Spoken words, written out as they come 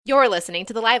You're listening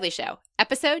to The Lively Show,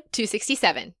 episode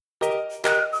 267.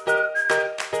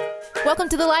 Welcome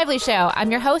to The Lively Show.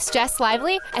 I'm your host, Jess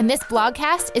Lively, and this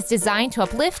blogcast is designed to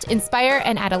uplift, inspire,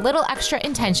 and add a little extra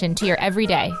intention to your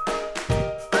everyday.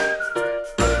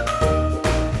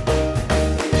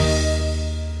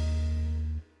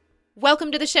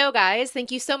 Welcome to the show, guys.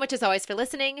 Thank you so much, as always, for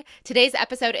listening. Today's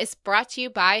episode is brought to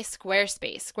you by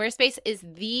Squarespace. Squarespace is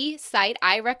the site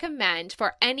I recommend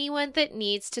for anyone that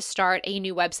needs to start a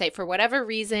new website for whatever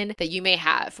reason that you may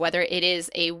have, whether it is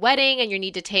a wedding and you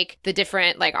need to take the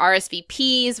different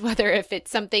RSVPs, whether if it's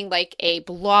something like a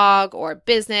blog or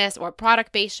business or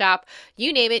product-based shop,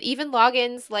 you name it, even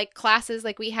logins like classes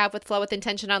like we have with Flow with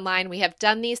Intention Online. We have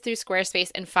done these through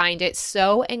Squarespace and find it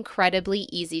so incredibly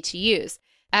easy to use.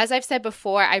 As I've said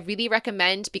before, I really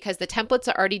recommend, because the templates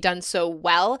are already done so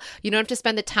well, you don't have to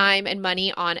spend the time and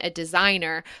money on a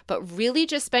designer, but really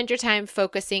just spend your time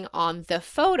focusing on the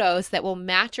photos that will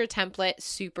match your template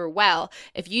super well.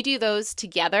 If you do those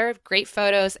together, great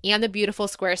photos and the beautiful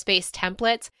Squarespace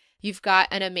templates, you've got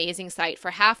an amazing site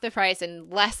for half the price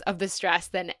and less of the stress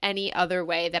than any other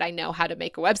way that I know how to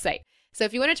make a website. So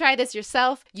if you want to try this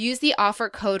yourself, use the offer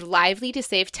code LIVELY to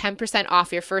save 10%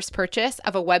 off your first purchase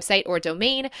of a website or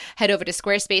domain. Head over to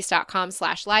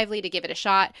squarespace.com/lively to give it a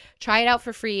shot. Try it out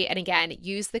for free. And again,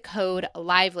 use the code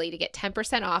LIVELY to get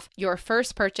 10% off your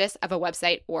first purchase of a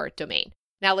website or domain.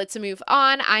 Now let's move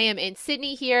on. I am in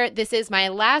Sydney here. This is my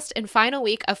last and final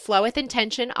week of Flow with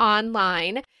Intention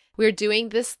Online. We're doing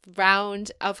this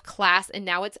round of class, and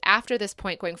now it's after this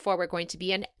point going forward going to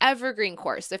be an evergreen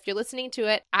course. So if you're listening to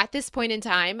it at this point in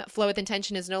time, Flow with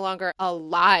Intention is no longer a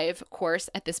live course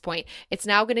at this point. It's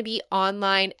now going to be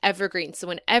online evergreen. So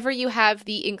whenever you have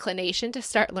the inclination to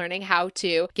start learning how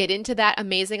to get into that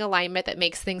amazing alignment that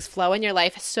makes things flow in your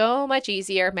life so much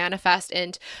easier, manifest,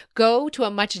 and go to a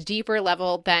much deeper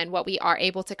level than what we are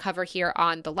able to cover here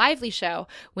on The Lively Show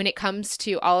when it comes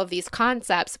to all of these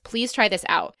concepts, please try this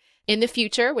out. In the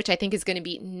future, which I think is going to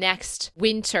be next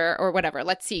winter or whatever,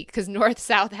 let's see, because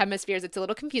north-south hemispheres, it's a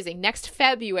little confusing. Next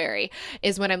February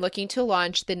is when I'm looking to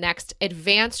launch the next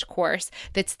advanced course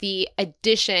that's the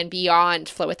addition beyond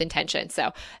Flow with Intention.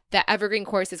 So the Evergreen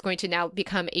course is going to now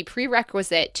become a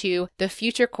prerequisite to the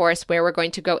future course where we're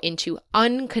going to go into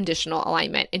unconditional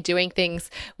alignment and doing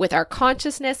things with our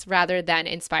consciousness rather than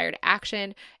inspired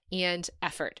action and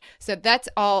effort. So that's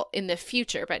all in the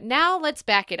future. But now let's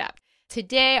back it up.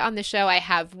 Today on the show, I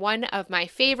have one of my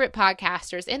favorite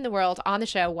podcasters in the world on the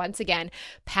show once again,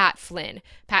 Pat Flynn.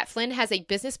 Pat Flynn has a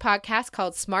business podcast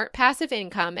called Smart Passive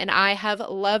Income, and I have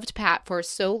loved Pat for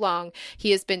so long.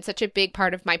 He has been such a big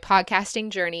part of my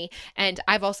podcasting journey, and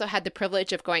I've also had the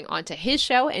privilege of going onto his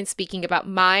show and speaking about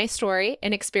my story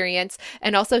and experience,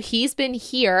 and also he's been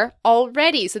here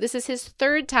already. So this is his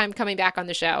third time coming back on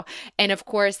the show, and of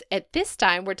course, at this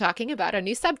time, we're talking about a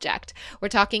new subject. We're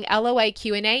talking LoA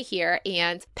Q&A here.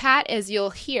 And Pat, as you'll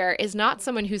hear, is not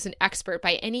someone who's an expert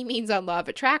by any means on law of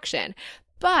attraction,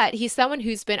 but he's someone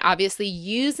who's been obviously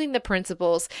using the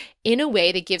principles in a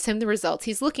way that gives him the results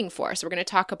he's looking for. So we're going to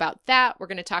talk about that. We're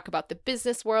going to talk about the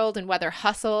business world and whether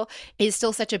hustle is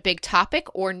still such a big topic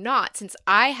or not. Since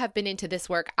I have been into this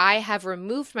work, I have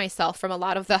removed myself from a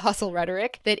lot of the hustle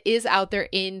rhetoric that is out there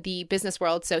in the business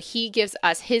world. So he gives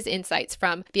us his insights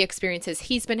from the experiences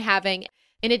he's been having.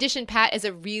 In addition, Pat is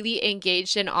a really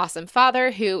engaged and awesome father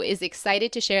who is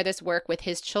excited to share this work with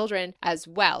his children as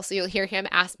well. So you'll hear him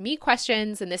ask me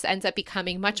questions, and this ends up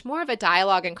becoming much more of a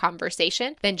dialogue and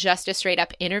conversation than just a straight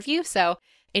up interview. So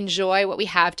enjoy what we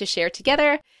have to share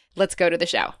together. Let's go to the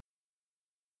show.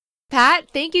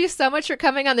 Pat, thank you so much for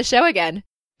coming on the show again.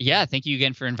 Yeah, thank you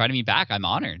again for inviting me back. I'm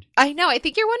honored. I know. I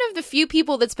think you're one of the few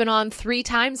people that's been on 3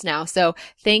 times now. So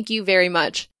thank you very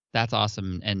much. That's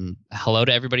awesome. And hello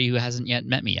to everybody who hasn't yet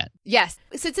met me yet. Yes.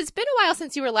 Since it's been a while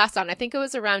since you were last on, I think it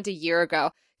was around a year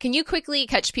ago. Can you quickly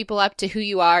catch people up to who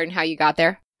you are and how you got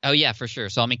there? Oh, yeah, for sure.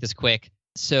 So I'll make this quick.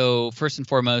 So first and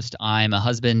foremost, I'm a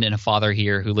husband and a father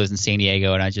here who lives in San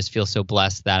Diego, and I just feel so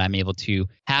blessed that I'm able to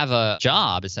have a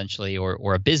job, essentially,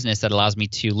 or a business that allows me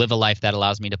to live a life that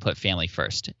allows me to put family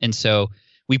first. And so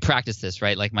we practice this,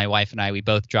 right? Like my wife and I, we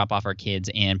both drop off our kids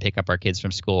and pick up our kids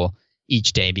from school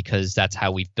each day because that's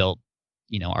how we've built,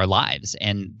 our lives.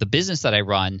 And the business that I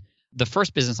run, the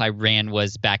first business I ran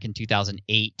was back in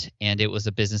 2008, and it was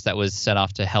a business that was set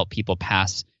off to help people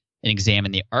pass an exam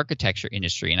in the architecture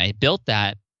industry. And I built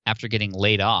that after getting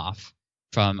laid off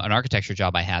from an architecture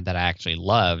job I had that I actually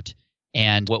loved.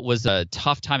 And what was a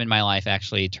tough time in my life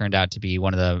actually turned out to be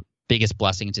one of the biggest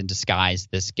blessings in disguise,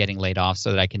 this getting laid off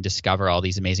so that I can discover all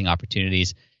these amazing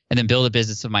opportunities and then build a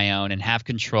business of my own and have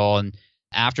control and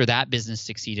After that business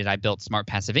succeeded, I built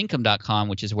smartpassiveincome.com,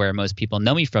 which is where most people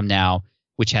know me from now,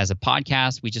 which has a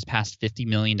podcast. We just passed 50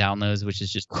 million downloads, which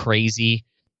is just crazy.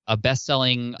 A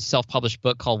best-selling self-published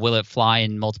book called Will It Fly,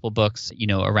 and multiple books,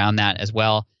 around that as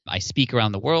well. I speak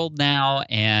around the world now,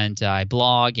 and I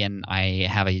blog, and I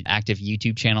have an active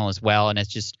YouTube channel as well. And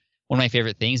it's just one of my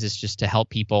favorite things is just to help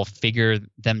people figure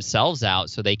themselves out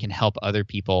so they can help other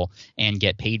people and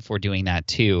get paid for doing that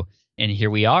too. And here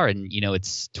we are, and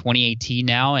it's 2018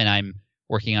 now, and I'm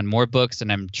working on more books,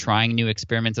 and I'm trying new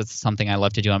experiments. That's something I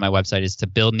love to do on my website, is to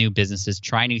build new businesses,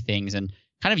 try new things, and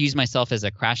kind of use myself as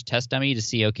a crash test dummy to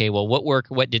see, okay, well, what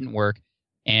worked, what didn't work,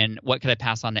 and what could I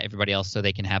pass on to everybody else so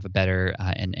they can have a better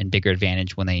and bigger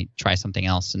advantage when they try something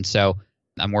else. And so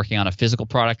I'm working on a physical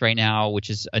product right now, which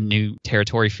is a new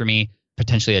territory for me,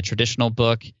 potentially a traditional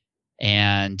book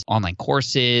and online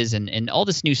courses and all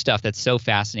this new stuff that's so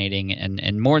fascinating.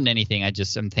 And more than anything,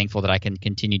 I'm thankful that I can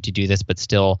continue to do this, but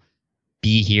still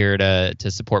be here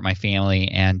to support my family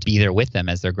and be there with them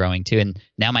as they're growing too. And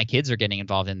now my kids are getting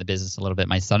involved in the business a little bit.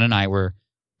 My son and I were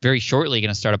very shortly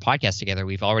going to start a podcast together.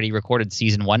 We've already recorded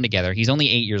season 1 together. He's only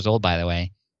 8 years old, by the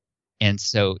way. And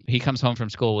so he comes home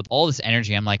from school with all this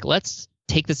energy. I'm like, let's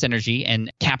take this energy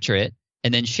and capture it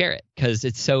and then share it, because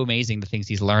it's so amazing the things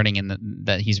he's learning and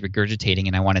that he's regurgitating.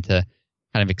 And I wanted to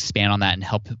kind of expand on that and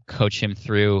help coach him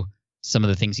through some of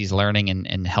the things he's learning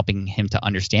and helping him to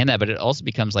understand that. But it also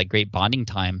becomes like great bonding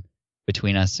time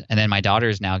between us. And then my daughter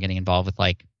is now getting involved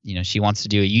with she wants to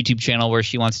do a YouTube channel where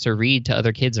she wants to read to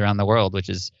other kids around the world, which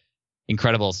is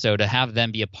incredible. So to have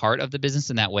them be a part of the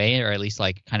business in that way, or at least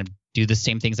kind of do the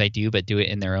same things I do, but do it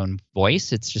in their own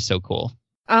voice, it's just so cool.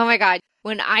 Oh my God.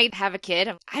 When I have a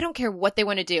kid, I don't care what they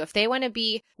want to do. If they want to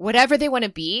be whatever they want to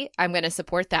be, I'm going to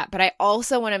support that. But I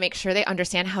also want to make sure they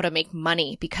understand how to make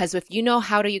money, because if you know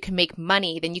you can make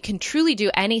money, then you can truly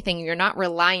do anything. You're not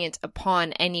reliant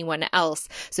upon anyone else.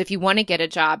 So if you want to get a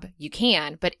job, you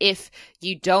can. But if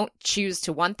you don't choose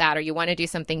to want that, or you want to do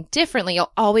something differently,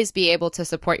 you'll always be able to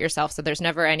support yourself. So there's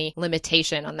never any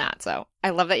limitation on that. So I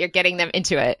love that you're getting them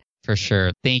into it. For sure.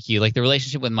 Thank you. The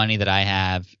relationship with money that I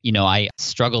have, I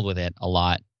struggled with it a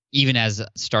lot, even as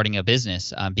starting a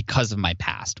business because of my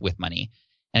past with money.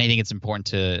 And I think it's important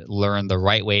to learn the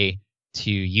right way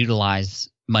to utilize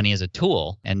money as a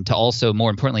tool, and to also, more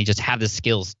importantly, just have the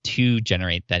skills to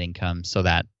generate that income so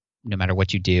that no matter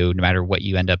what you do, no matter what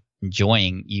you end up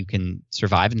enjoying, you can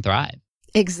survive and thrive.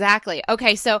 Exactly.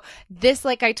 Okay. So this,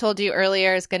 like I told you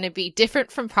earlier, is going to be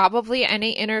different from probably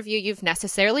any interview you've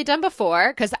necessarily done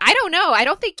before. Because I don't know. I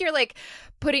don't think you're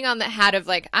putting on the hat of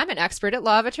I'm an expert at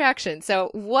law of attraction. So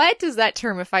what does that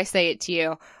term, if I say it to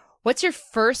you, what's your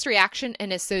first reaction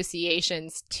and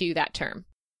associations to that term?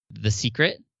 The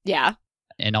Secret. Yeah.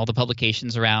 And all the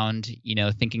publications around,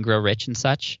 Think and Grow Rich and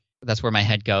such. That's where my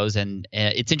head goes. And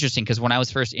it's interesting because when I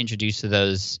was first introduced to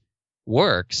those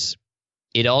works,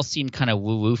 it all seemed kind of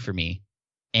woo-woo for me.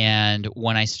 And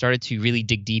when I started to really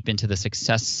dig deep into the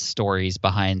success stories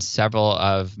behind several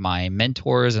of my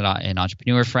mentors and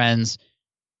entrepreneur friends,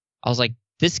 I was like,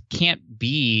 this can't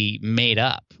be made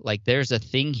up. There's a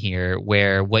thing here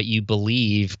where what you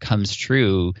believe comes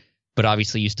true, but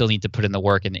obviously you still need to put in the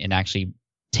work and actually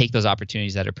take those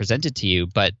opportunities that are presented to you.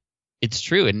 But it's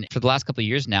true. And for the last couple of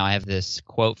years now, I have this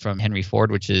quote from Henry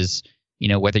Ford, which is,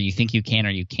 whether you think you can or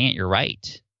you can't, you're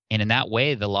right. And in that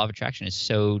way, the law of attraction is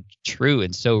so true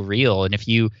and so real. And if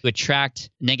you attract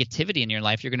negativity in your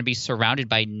life, you're going to be surrounded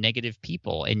by negative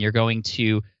people, and you're going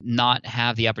to not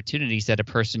have the opportunities that a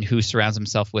person who surrounds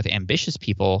himself with ambitious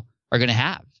people are going to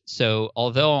have. So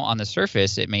although on the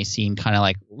surface, it may seem kind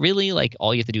of really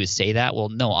all you have to do is say that. Well,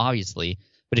 no, obviously.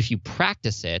 But if you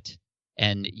practice it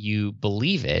and you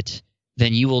believe it,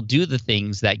 then you will do the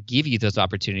things that give you those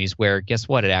opportunities where, guess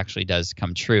what, it actually does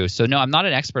come true. So no, I'm not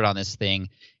an expert on this thing.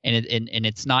 And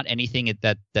it's not anything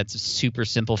that's super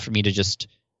simple for me to just,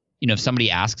 if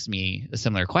somebody asks me a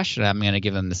similar question, I'm going to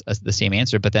give them the same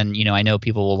answer. But then, I know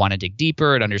people will want to dig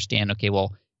deeper and understand, okay,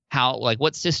 well, how,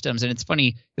 what systems? And it's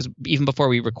funny because even before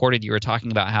we recorded, you were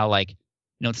talking about how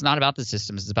it's not about the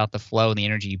systems, it's about the flow and the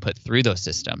energy you put through those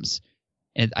systems.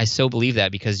 And I so believe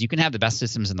that, because you can have the best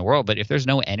systems in the world, but if there's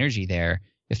no energy there,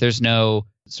 if there's no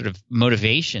sort of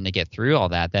motivation to get through all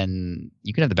that, then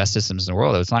you can have the best systems in the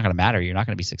world. It's not going to matter. You're not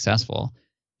going to be successful.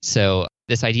 So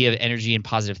this idea of energy and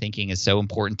positive thinking is so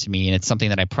important to me, and it's something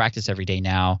that I practice every day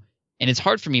now. And it's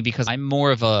hard for me because I'm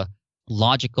more of a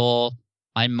logical,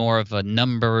 I'm more of a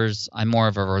numbers, I'm more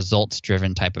of a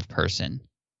results-driven type of person.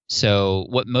 So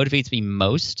what motivates me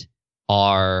most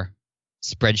are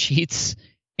spreadsheets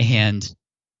and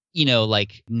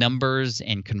numbers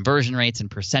and conversion rates and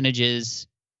percentages.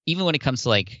 Even when it comes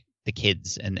to the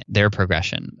kids and their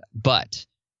progression. But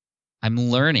I'm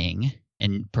learning,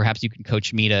 and perhaps you can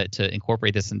coach me to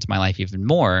incorporate this into my life even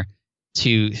more,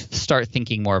 to start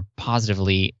thinking more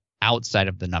positively outside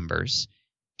of the numbers.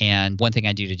 And one thing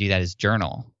I do to do that is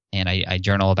journal. And I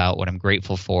journal about what I'm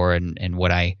grateful for and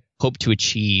what I hope to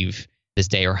achieve this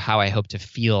day, or how I hope to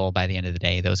feel by the end of the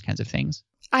day, those kinds of things.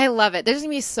 I love it. There's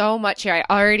going to be so much here.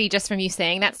 I already, just from you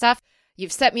saying that stuff,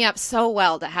 you've set me up so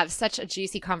well to have such a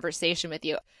juicy conversation with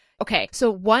you. Okay, so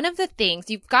one of the things,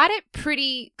 you've got it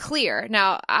pretty clear.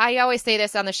 Now, I always say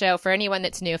this on the show for anyone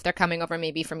that's new, if they're coming over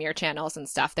maybe from your channels and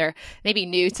stuff, they're maybe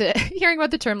new to hearing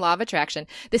about the term law of attraction.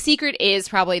 The secret is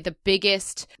probably the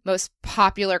biggest, most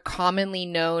popular, commonly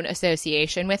known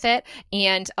association with it.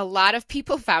 And a lot of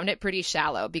people found it pretty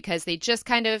shallow because they just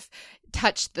kind of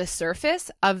touched the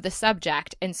surface of the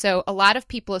subject. And so a lot of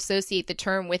people associate the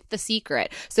term with The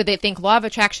Secret. So they think law of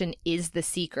attraction is the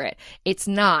secret. It's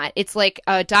not. It's like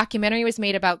a documentary was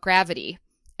made about gravity,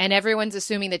 and everyone's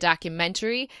assuming the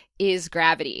documentary is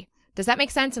gravity. Does that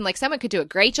make sense? And like someone could do a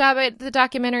great job at the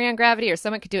documentary on gravity, or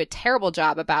someone could do a terrible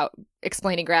job about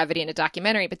explaining gravity in a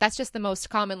documentary, but that's just the most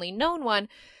commonly known one.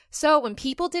 So when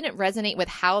people didn't resonate with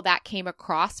how that came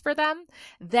across for them,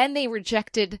 then they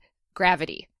rejected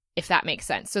gravity, if that makes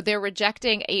sense. So they're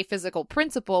rejecting a physical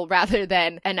principle rather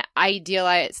than an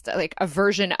idealized, like a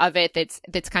version of it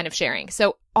that's kind of sharing.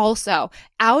 So also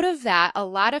out of that, a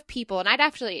lot of people, and I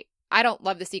don't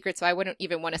love The Secret, so I wouldn't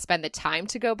even want to spend the time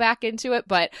to go back into it,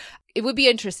 but it would be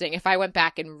interesting if I went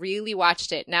back and really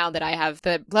watched it now that I have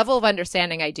the level of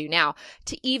understanding I do now,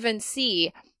 to even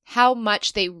see how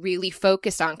much they really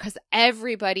focused on. Because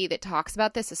everybody that talks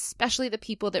about this, especially the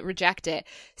people that reject it,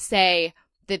 say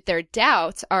that their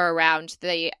doubts are around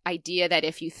the idea that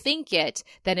if you think it,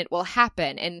 then it will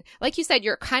happen. And like you said,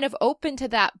 you're kind of open to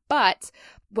that. But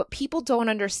what people don't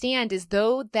understand is,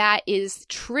 though that is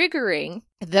triggering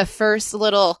the first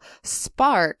little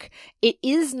spark, it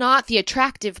is not the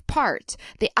attractive part.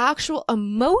 The actual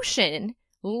emotion,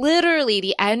 literally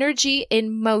the energy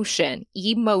in motion,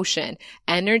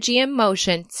 energy in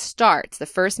motion starts. The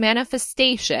first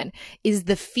manifestation is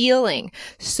the feeling.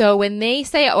 So when they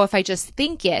say, oh, if I just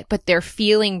think it, but they're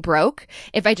feeling broke,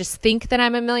 if I just think that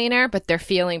I'm a millionaire, but they're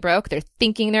feeling broke, they're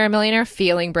thinking they're a millionaire,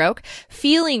 feeling broke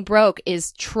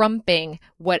is trumping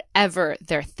whatever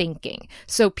they're thinking.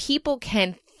 So people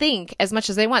can think as much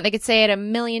as they want. They could say it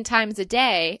 1,000,000 times a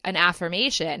day, an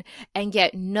affirmation, and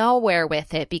get nowhere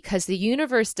with it, because the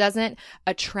universe doesn't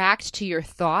attract to your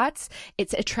thoughts.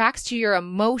 It attracts to your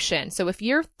emotion. So if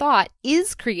your thought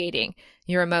is creating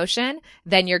your emotion,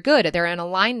 then you're good. They're in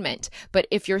alignment. But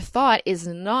if your thought is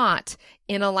not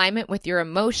in alignment with your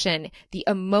emotion, the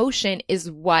emotion is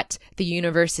what the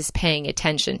universe is paying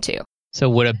attention to. So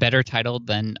would a better title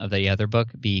than of the other book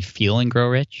be Feel and Grow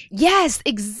Rich? Yes,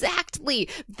 exactly.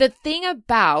 The thing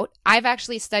about, I've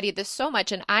actually studied this so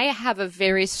much, and I have a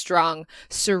very strong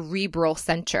cerebral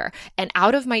center. And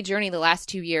out of my journey the last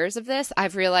 2 years of this,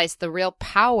 I've realized the real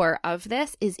power of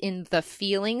this is in the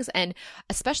feelings, and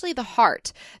especially the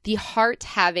heart. The heart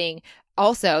having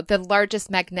also the largest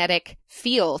magnetic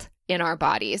field in our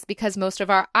bodies, because most of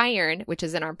our iron, which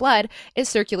is in our blood, is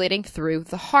circulating through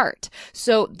the heart.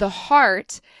 So the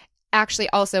heart actually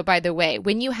also, by the way,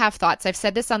 when you have thoughts, I've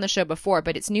said this on the show before,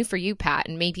 but it's new for you, Pat,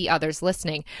 and maybe others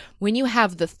listening. When you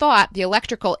have the thought, the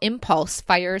electrical impulse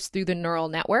fires through the neural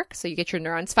network. So you get your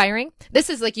neurons firing. This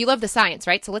is like, you love the science,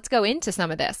 right? So let's go into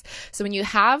some of this. So when you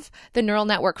have the neural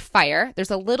network fire,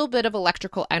 there's a little bit of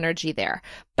electrical energy there,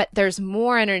 but there's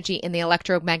more energy in the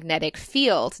electromagnetic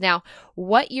field. Now,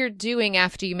 what you're doing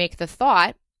after you make the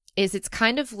thought is, it's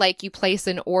kind of like you place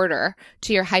an order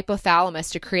to your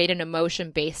hypothalamus to create an emotion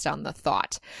based on the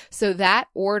thought. So that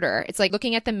order, it's like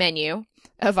looking at the menu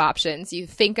of options. You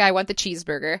think, I want the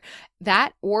cheeseburger.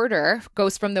 That order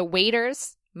goes from the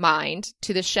waiter's mind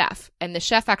to the chef, and the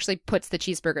chef actually puts the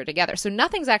cheeseburger together. So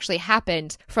nothing's actually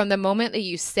happened from the moment that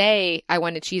you say, I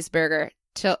want a cheeseburger,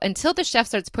 until the chef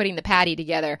starts putting the patty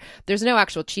together. There's no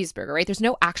actual cheeseburger, right? There's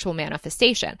no actual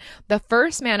manifestation. The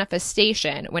first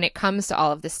manifestation when it comes to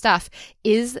all of this stuff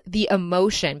is the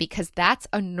emotion, because that's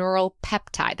a neural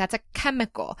peptide. That's a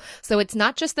chemical. So it's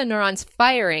not just the neurons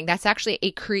firing. That's actually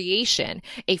a creation,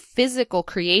 a physical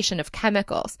creation of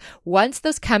chemicals. Once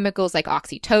those chemicals like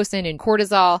oxytocin and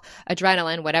cortisol,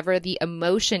 adrenaline, whatever the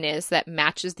emotion is that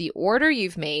matches the order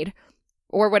you've made,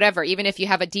 or whatever. Even if you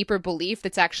have a deeper belief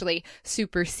that's actually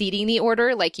superseding the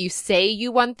order, like you say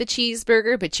you want the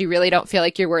cheeseburger, but you really don't feel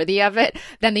like you're worthy of it,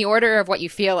 then the order of what you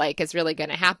feel like is really going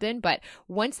to happen. But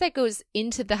once that goes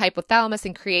into the hypothalamus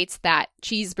and creates that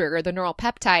cheeseburger, the neural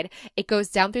peptide, it goes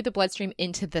down through the bloodstream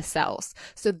into the cells.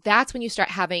 So that's when you start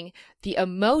having the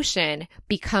emotion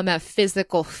become a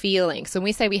physical feeling. So when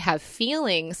we say we have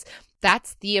feelings,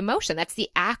 that's the emotion. That's the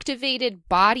activated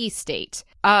body state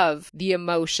of the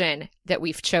emotion that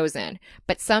we've chosen.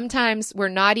 But sometimes we're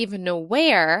not even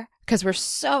aware because we're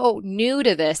so new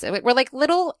to this. We're like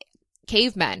little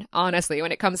cavemen, honestly,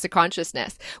 when it comes to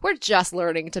consciousness. We're just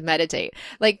learning to meditate.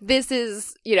 Like this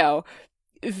is,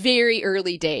 very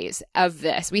early days of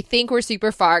this. We think we're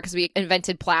super far because we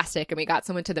invented plastic and we got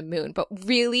someone to the moon, but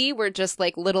really we're just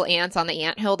like little ants on the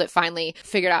anthill that finally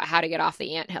figured out how to get off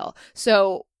the anthill.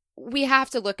 So we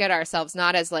have to look at ourselves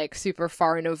not as like super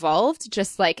far and evolved,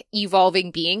 just like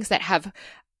evolving beings that have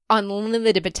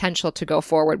unlimited potential to go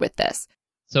forward with this.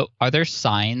 So are there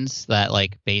signs that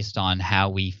like based on how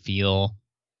we feel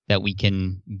that we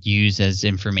can use as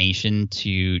information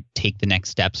to take the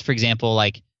next steps? For example,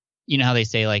 like, you know how they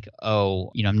say like,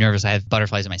 oh, I'm nervous, I have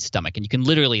butterflies in my stomach, and you can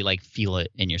literally like feel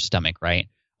it in your stomach, right?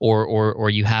 Or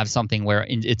you have something where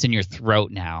it's in your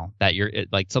throat now that you're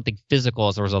like something physical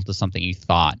as a result of something you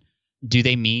thought. Do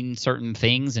they mean certain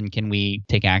things, and can we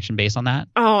take action based on that?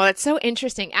 Oh, that's so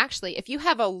interesting. Actually, if you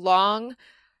have a long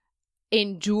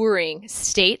enduring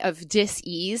state of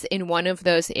dis-ease in one of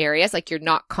those areas, like you're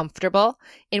not comfortable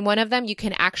in one of them, you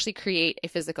can actually create a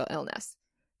physical illness.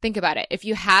 Think about it. If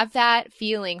you have that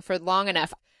feeling for long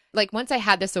enough, like once I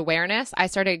had this awareness, I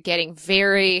started getting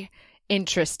very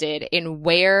interested in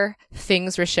where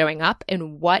things were showing up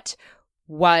and what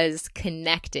was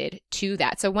connected to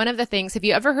that. So one of the things, have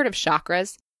you ever heard of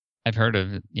chakras? I've heard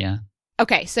of it, yeah.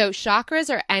 Okay, so chakras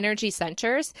are energy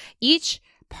centers. Each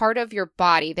part of your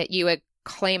body that you would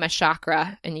claim a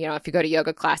chakra, and if you go to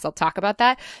yoga class, I'll talk about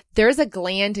that. There's a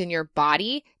gland in your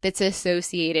body that's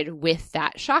associated with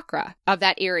that chakra of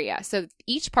that area. So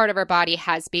each part of our body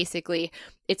has basically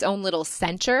its own little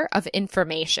center of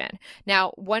information.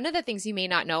 Now, one of the things you may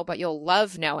not know, but you'll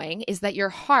love knowing, is that your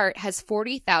heart has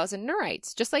 40,000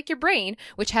 neurites, just like your brain,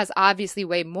 which has obviously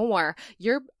way more.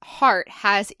 Your heart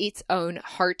has its own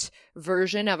heart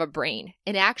version of a brain,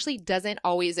 and it actually doesn't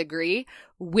always agree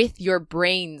with your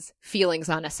brain's feelings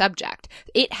on a subject.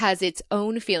 It has its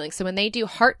own feelings. So when they do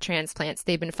heart transplants,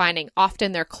 they've been finding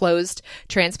often they're closed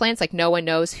transplants, like no one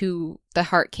knows who the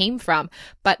heart came from,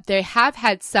 but they have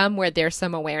had some where there's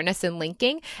some awareness and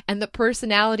linking, and the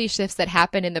personality shifts that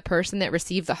happen in the person that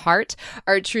received the heart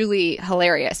are truly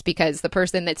hilarious, because the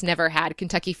person that's never had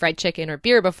Kentucky Fried Chicken or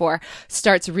beer before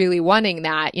starts really wanting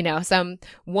that. Some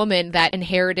woman that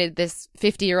inherited this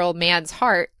 50-year-old man's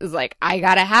heart is like, I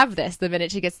gotta have this the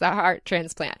minute she gets the heart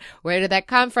transplant. Where did that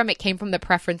come from? It came from the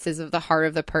preferences of the heart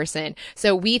of the person.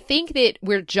 So we think that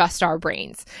we're just our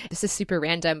brains. This is super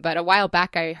random, but a while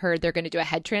back I heard they're going to do a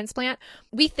head transplant.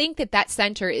 We think that that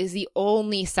center is the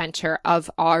only center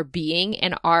of our being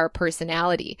and our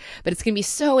personality. But it's going to be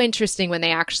so interesting when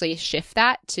they actually shift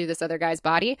that to this other guy's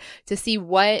body to see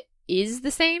what is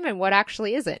the same and what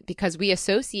actually isn't, because we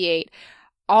associate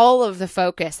all of the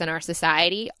focus in our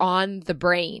society on the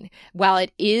brain. While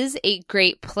it is a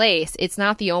great place, it's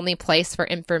not the only place for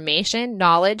information,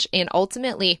 knowledge, and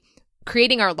ultimately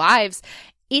creating our lives.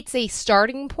 It's a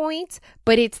starting point,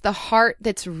 but it's the heart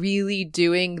that's really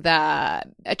doing the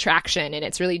attraction, and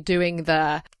it's really doing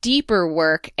the deeper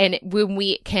work. And when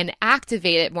we can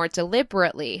activate it more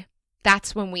deliberately,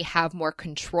 that's when we have more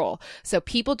control. So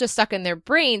people just stuck in their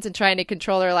brains and trying to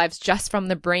control their lives just from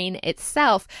the brain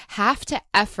itself have to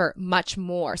effort much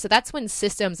more. So that's when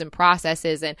systems and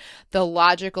processes and the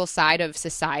logical side of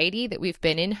society that we've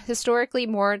been in historically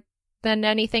more than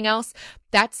anything else,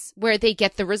 that's where they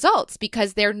get the results,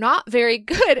 because they're not very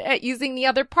good at using the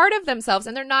other part of themselves,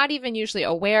 and they're not even usually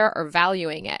aware or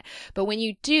valuing it. But when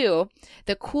you do,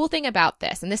 the cool thing about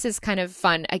this, and this is kind of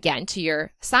fun again to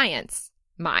your science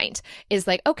mind, is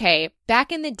like, okay,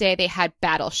 back in the day they had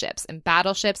battleships, and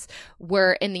battleships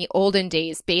were in the olden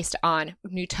days based on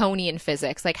Newtonian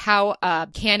physics, like how a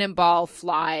cannonball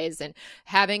flies and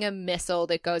having a missile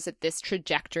that goes at this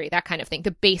trajectory, that kind of thing,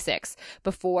 the basics,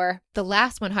 before the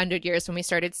last 100 years when we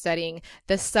started studying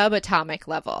the subatomic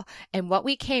level. And what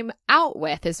we came out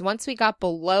with is once we got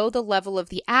below the level of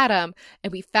the atom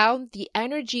and we found the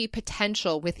energy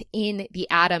potential within the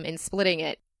atom and splitting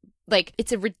it, like,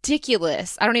 it's a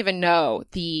ridiculous, I don't even know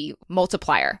the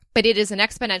multiplier, but it is an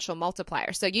exponential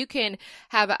multiplier. So you can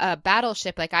have a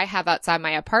battleship like I have outside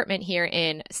my apartment here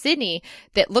in Sydney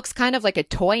that looks kind of like a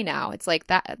toy now. It's like,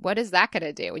 that, what is that going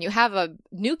to do? When you have a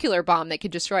nuclear bomb that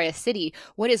could destroy a city,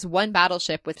 what is one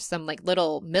battleship with some like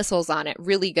little missiles on it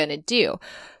really going to do?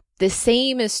 The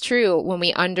same is true when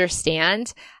we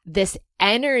understand this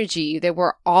energy that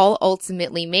we're all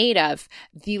ultimately made of.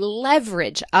 The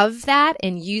leverage of that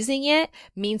and using it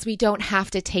means we don't have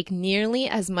to take nearly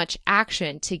as much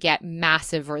action to get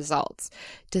massive results.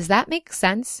 Does that make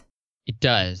sense? It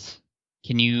does.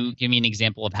 Can you give me an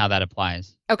example of how that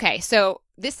applies? Okay, so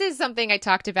this is something I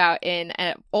talked about in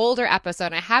an older episode,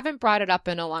 and I haven't brought it up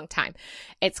in a long time.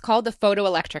 It's called the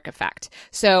photoelectric effect.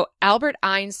 So Albert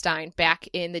Einstein, back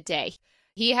in the day,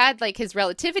 he had like his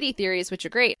relativity theories, which are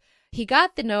great. He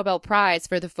got the Nobel Prize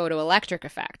for the photoelectric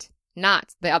effect,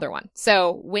 not the other one.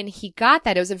 So when he got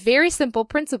that, it was a very simple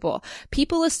principle.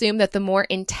 People assume that the more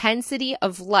intensity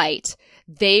of light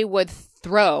they would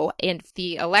throw in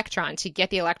the electron to get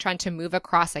the electron to move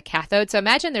across a cathode. So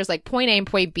imagine there's like point A and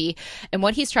point B, and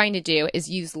what he's trying to do is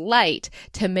use light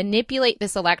to manipulate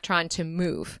this electron to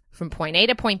move from point A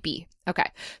to point B. Okay,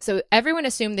 so everyone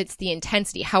assumed it's the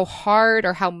intensity, how hard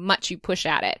or how much you push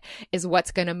at it is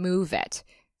what's going to move it.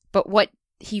 But what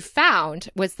he found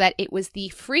was that it was the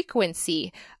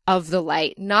frequency of the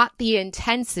light, not the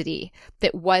intensity,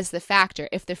 that was the factor.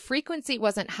 If the frequency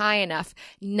wasn't high enough,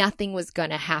 nothing was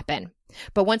going to happen.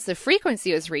 But once the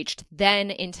frequency was reached,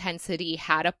 then intensity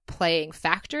had a playing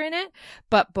factor in it.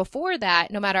 But before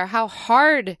that, no matter how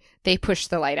hard they pushed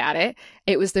the light at it,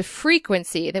 it was the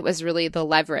frequency that was really the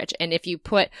leverage. And if you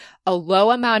put a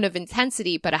low amount of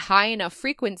intensity, but a high enough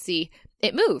frequency,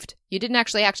 it moved. You didn't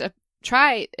actually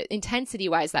try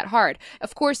intensity-wise that hard.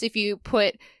 Of course, if you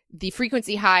put the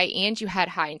frequency high and you had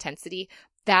high intensity,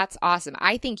 that's awesome.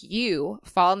 I think you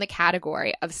fall in the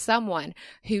category of someone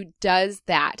who does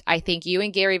that. I think you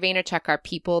and Gary Vaynerchuk are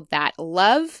people that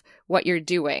love what you're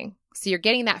doing. So you're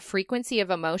getting that frequency of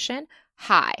emotion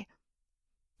high,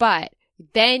 but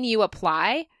then you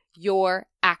apply your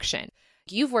action.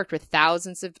 You've worked with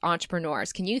thousands of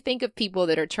entrepreneurs. Can you think of people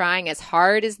that are trying as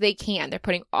hard as they can? They're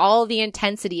putting all the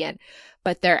intensity in,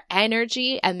 but their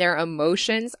energy and their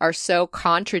emotions are so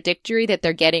contradictory that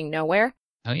they're getting nowhere?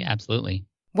 Oh, yeah, absolutely.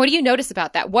 What do you notice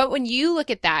about that? When you look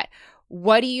at that,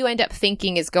 what do you end up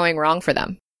thinking is going wrong for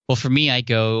them? Well, for me, I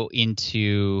go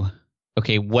into,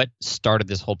 okay, what started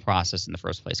this whole process in the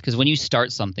first place? Because when you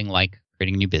start something like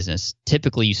creating a new business,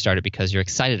 typically you start it because you're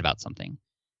excited about something,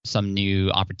 some new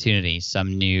opportunity,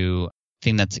 some new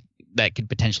thing that could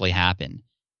potentially happen.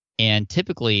 And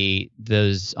typically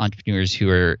those entrepreneurs who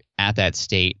are at that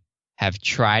state have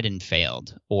tried and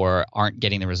failed or aren't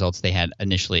getting the results they had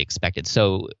initially expected.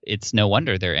 So it's no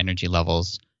wonder their energy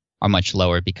levels are much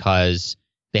lower, because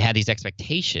they had these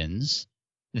expectations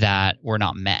that were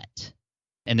not met.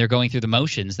 And they're going through the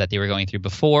motions that they were going through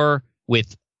before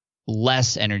with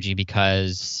less energy,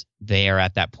 because they are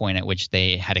at that point at which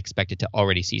they had expected to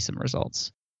already see some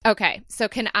results. Okay, so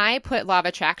can I put law of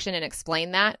attraction and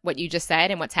explain that, what you just said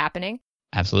and what's happening?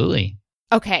 Absolutely.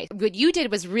 Okay, what you did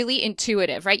was really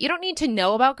intuitive, right? You don't need to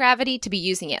know about gravity to be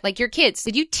using it. Like your kids,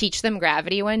 did you teach them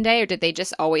gravity one day, or did they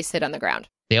just always sit on the ground?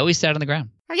 They always sat on the ground.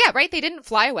 Oh yeah, right? They didn't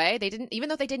fly away. They didn't, even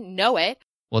though they didn't know it.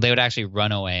 Well, they would actually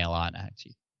run away a lot,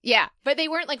 actually. Yeah, but they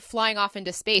weren't like flying off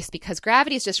into space, because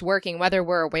gravity is just working whether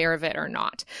we're aware of it or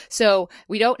not. So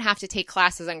we don't have to take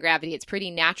classes on gravity. It's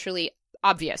pretty naturally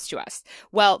obvious to us.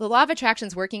 Well, the law of attraction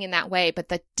is working in that way, but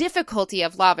the difficulty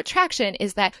of law of attraction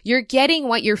is that you're getting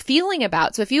what you're feeling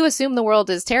about. So if you assume the world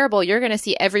is terrible, you're going to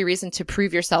see every reason to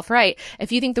prove yourself right.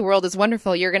 If you think the world is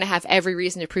wonderful, you're going to have every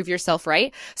reason to prove yourself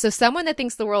right. So someone that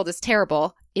thinks the world is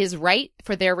terrible is right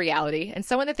for their reality, and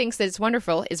someone that thinks that it's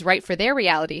wonderful is right for their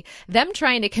reality. Them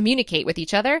trying to communicate with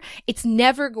each other, it's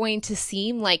never going to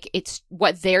seem like it's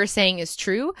what they're saying is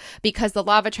true, because the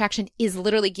law of attraction is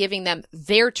literally giving them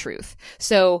their truth.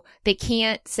 So they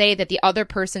can't say that the other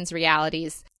person's reality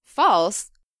is false.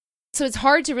 So it's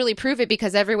hard to really prove it,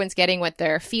 because everyone's getting what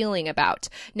they're feeling about.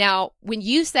 Now, when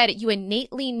you said it, you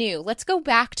innately knew. Let's go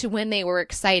back to when they were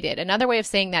excited. Another way of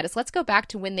saying that is, let's go back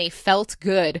to when they felt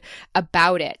good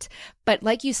about it. But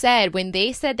like you said, when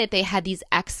they said that they had these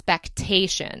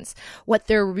expectations, what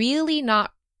they're really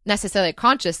not necessarily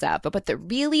conscious of, but what they're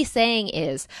really saying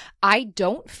is, I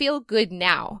don't feel good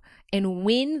now. And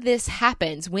when this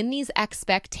happens, when these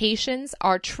expectations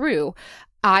are true,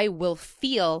 I will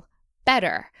feel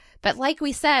better. But like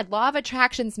we said, law of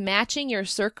attraction's matching your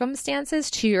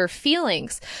circumstances to your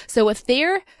feelings. So if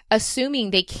they're assuming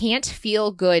they can't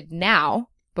feel good now,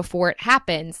 before it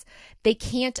happens, they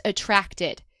can't attract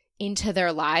it into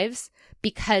their lives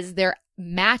because they're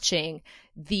matching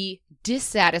the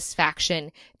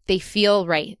dissatisfaction they feel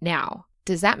right now.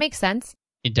 Does that make sense?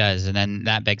 It does. And then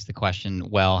that begs the question,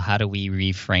 well, how do we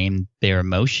reframe their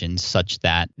emotions such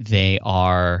that they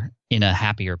are in a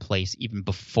happier place even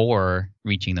before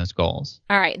reaching those goals?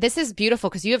 All right. This is beautiful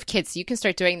because you have kids, so you can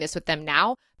start doing this with them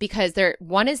now because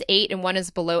one is 8 and one is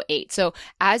below 8. So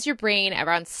as your brain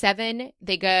around 7,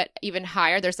 they get even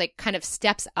higher. There's like kind of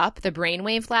steps up the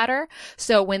brainwave ladder.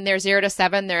 So when they're 0 to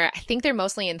 7, I think they're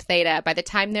mostly in theta. By the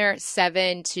time they're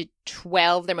 7 to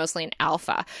 12, they're mostly in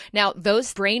alpha. Now,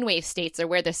 those brainwave states are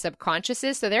where the subconscious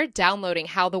is. So they're downloading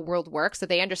how the world works. So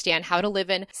they understand how to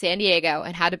live in San Diego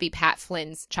and how to be Pat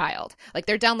Flynn's child. Like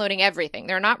they're downloading everything.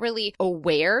 They're not really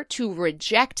aware to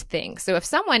reject things. So if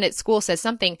someone at school says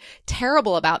something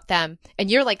terrible about them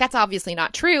and you're like, that's obviously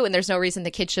not true and there's no reason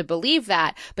the kid should believe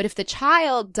that. But if the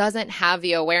child doesn't have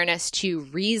the awareness to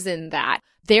reason that,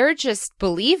 they're just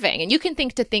believing. And you can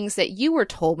think to things that you were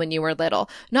told when you were little.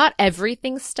 Not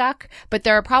everything stuck, but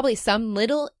there are probably some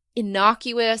little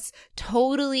innocuous,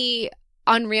 totally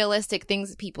unrealistic things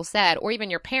that people said, or even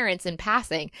your parents in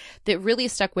passing, that really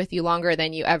stuck with you longer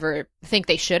than you ever think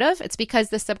they should have. It's because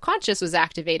the subconscious was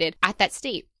activated at that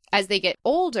state. As they get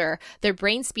older, their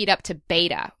brains speed up to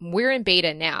beta. We're in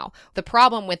beta now. The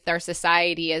problem with our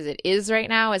society as it is right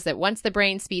now is that once the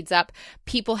brain speeds up,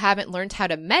 people haven't learned how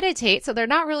to meditate, so they're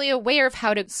not really aware of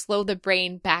how to slow the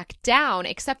brain back down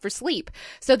except for sleep.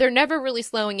 So they're never really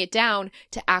slowing it down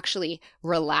to actually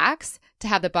relax, to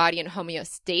have the body in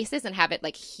homeostasis and have it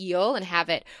like heal and have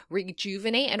it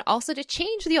rejuvenate. And also to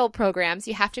change the old programs,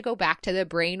 you have to go back to the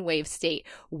brainwave state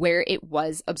where it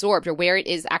was absorbed or where it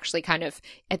is actually kind of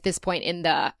at this point in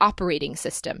the operating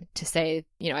system, to say,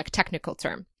 a technical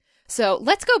term. So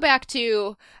let's go back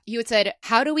to, you had said,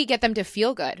 how do we get them to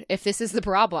feel good if this is the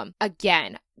problem?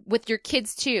 Again, with your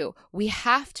kids too, we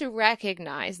have to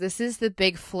recognize this is the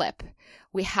big flip.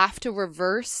 We have to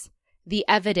reverse the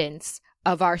evidence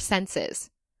of our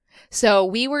senses. So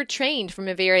we were trained from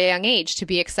a very young age to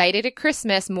be excited at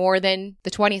Christmas more than the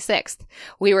 26th.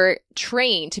 We were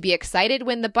trained to be excited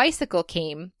when the bicycle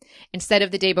came instead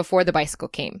of the day before the bicycle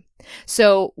came.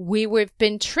 So we've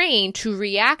been trained to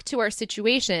react to our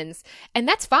situations, and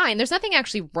that's fine. There's nothing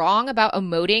actually wrong about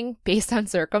emoting based on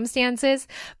circumstances,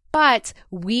 but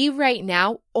we right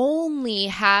now only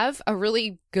have a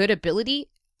really good ability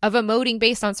of emoting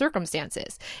based on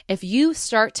circumstances. If you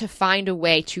start to find a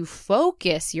way to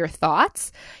focus your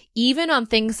thoughts, even on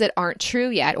things that aren't true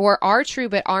yet, or are true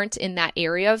but aren't in that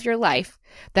area of your life,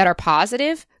 that are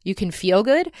positive, you can feel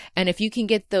good. And if you can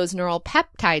get those neural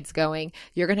peptides going,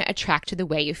 you're going to attract to the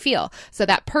way you feel. So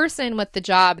that person with the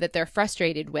job that they're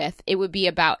frustrated with, it would be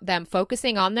about them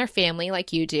focusing on their family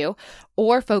like you do,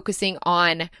 or focusing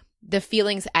on the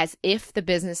feelings as if the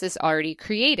business is already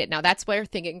created. Now, that's where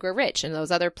Think and Grow Rich and those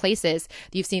other places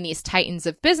you've seen these titans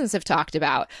of business have talked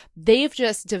about. They've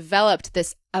just developed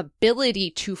this ability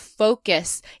to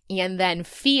focus and then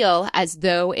feel as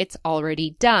though it's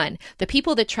already done. The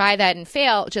people that try that and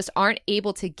fail just aren't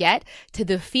able to get to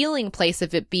the feeling place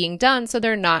of it being done, so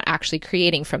they're not actually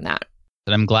creating from that.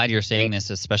 But I'm glad you're saying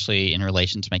this, especially in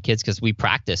relation to my kids, because we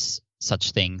practice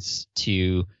such things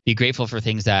to be grateful for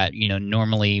things that,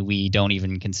 normally we don't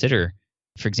even consider.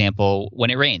 For example,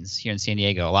 when it rains here in San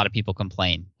Diego, a lot of people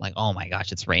complain like, oh my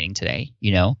gosh, it's raining today,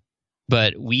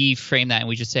 But we frame that and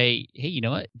we just say, hey, you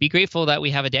know what? Be grateful that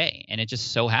we have a day. And it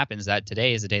just so happens that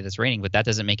today is the day that's raining, but that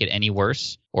doesn't make it any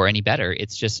worse or any better.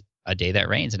 It's just a day that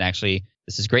rains. And actually,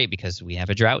 this is great because we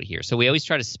have a drought here. So we always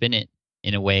try to spin it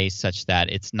in a way such that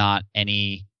it's not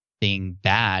anything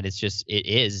bad. It's just, it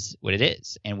is what it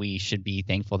is. And we should be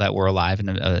thankful that we're alive and,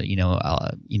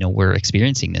 we're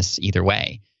experiencing this either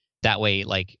way. That way,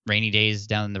 like rainy days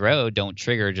down the road don't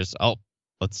trigger just,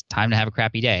 it's time to have a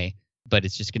crappy day. But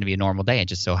it's just going to be a normal day. It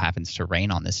just so happens to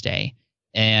rain on this day.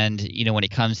 And, when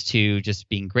it comes to just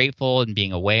being grateful and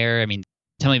being aware,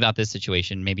 tell me about this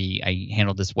situation. Maybe I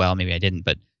handled this well, maybe I didn't,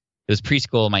 but it was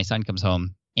preschool. My son comes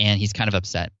home and he's kind of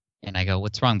upset. And I go,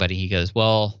 what's wrong, buddy? He goes,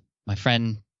 well, my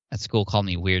friend at school called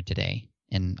me weird today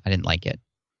and I didn't like it.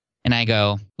 And I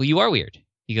go, well, you are weird.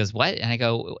 He goes, what? And I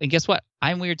go, and guess what?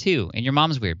 I'm weird too. And your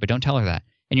mom's weird, but don't tell her that.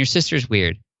 And your sister's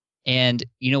weird. And,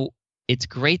 it's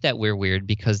great that we're weird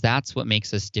because that's what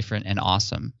makes us different and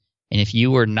awesome. And if you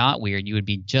were not weird, you would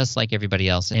be just like everybody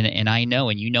else. And I know,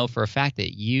 and you know for a fact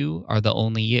that you are the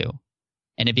only you.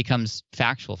 And it becomes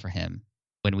factual for him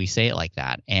when we say it like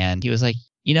that. And he was like,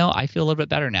 I feel a little bit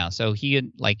better now. So he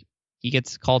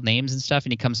gets called names and stuff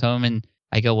and he comes home and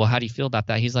I go, well, how do you feel about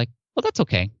that? He's like, well, that's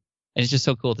okay. And it's just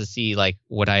so cool to see like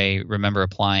what I remember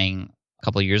applying a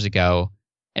couple of years ago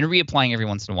and reapplying every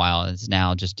once in a while. It's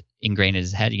now just ingrained in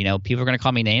his head. People are going to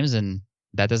call me names and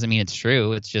that doesn't mean it's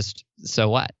true. It's just, so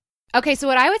what? Okay, so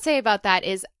what I would say about that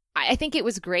is I think it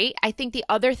was great. I think the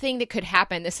other thing that could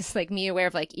happen, this is like me aware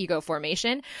of like ego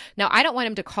formation. Now, I don't want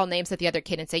him to call names at the other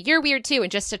kid and say, you're weird too,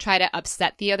 and just to try to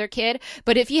upset the other kid.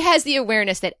 But if he has the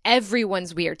awareness that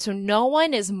everyone's weird, so no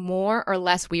one is more or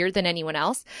less weird than anyone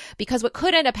else, because what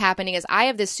could end up happening is I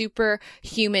have this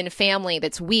superhuman family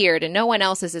that's weird and no one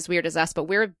else is as weird as us, but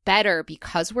we're better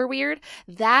because we're weird.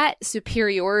 That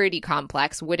superiority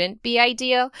complex wouldn't be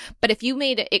ideal. But if you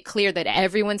made it clear that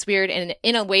everyone's weird and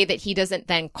in a way that he doesn't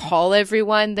then call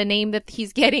everyone the name that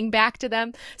he's getting back to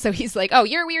them. So he's like, oh,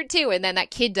 you're weird too. And then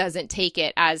that kid doesn't take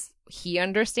it as he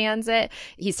understands it.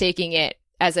 He's taking it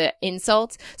as an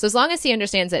insult. So as long as he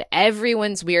understands that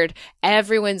everyone's weird,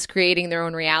 everyone's creating their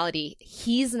own reality,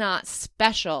 he's not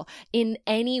special in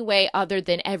any way other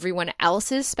than everyone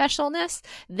else's specialness,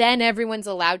 then everyone's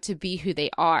allowed to be who they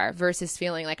are versus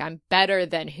feeling like I'm better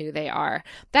than who they are.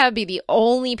 That would be the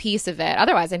only piece of it.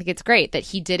 Otherwise, I think it's great that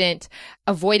he didn't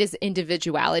avoid his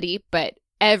individuality, but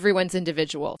everyone's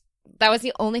individual. That was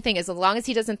the only thing, as long as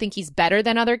he doesn't think he's better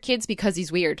than other kids because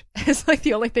he's weird. It's like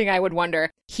the only thing I would wonder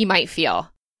he might feel.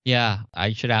 Yeah,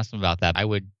 I should ask him about that. I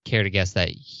would care to guess that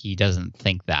he doesn't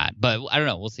think that, but I don't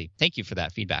know. We'll see. Thank you for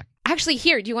that feedback. Actually,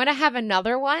 here, do you want to have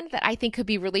another one that I think could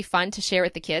be really fun to share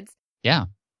with the kids? Yeah.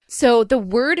 So the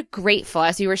word grateful,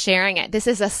 as you were sharing it, this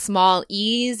is a small,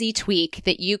 easy tweak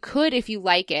that you could, if you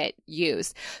like it,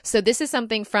 use. So this is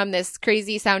something from this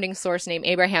crazy sounding source named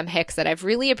Abraham Hicks that I've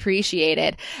really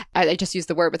appreciated. I just used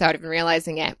the word without even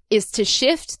realizing it, is to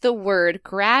shift the word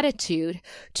gratitude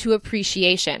to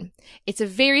appreciation. It's a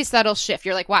very subtle shift.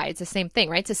 You're like, why? It's the same thing,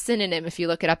 right? It's a synonym if you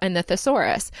look it up in the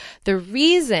thesaurus. The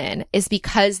reason is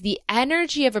because the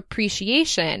energy of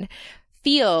appreciation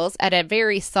feels at a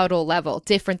very subtle level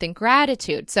different than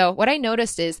gratitude. So what I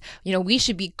noticed is, we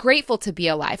should be grateful to be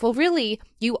alive. Well, really,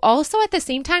 you also at the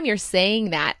same time you're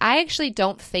saying that, I actually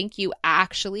don't think you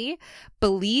actually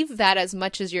believe that as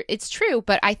much as it's true,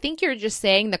 but I think you're just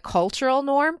saying the cultural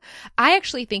norm. I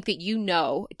actually think that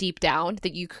deep down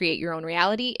that you create your own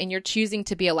reality and you're choosing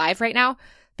to be alive right now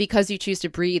because you choose to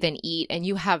breathe and eat and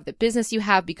you have the business you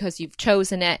have because you've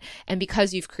chosen it and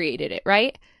because you've created it,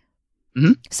 right?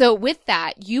 Mm-hmm. So with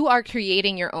that, you are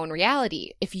creating your own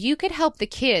reality. If you could help the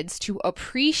kids to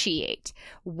appreciate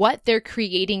what they're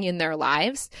creating in their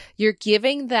lives, you're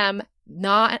giving them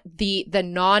not the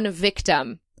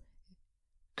non-victim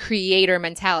creator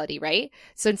mentality, right?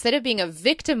 So instead of being a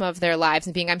victim of their lives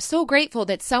and being, I'm so grateful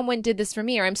that someone did this for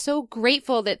me, or I'm so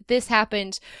grateful that this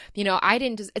happened, I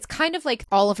didn't, it's kind of like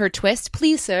Oliver Twist,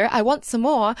 please sir, I want some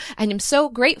more, and I'm so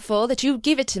grateful that you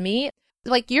give it to me.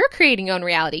 Like you're creating your own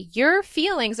reality. Your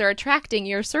feelings are attracting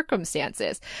your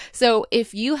circumstances. So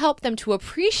if you help them to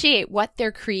appreciate what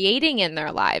they're creating in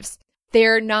their lives,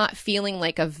 they're not feeling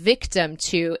like a victim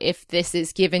to if this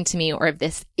is given to me or if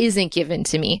this isn't given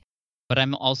to me. But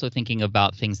I'm also thinking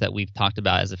about things that we've talked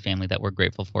about as a family that we're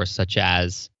grateful for, such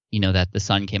as, that the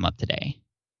sun came up today.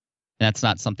 And that's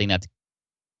not something that's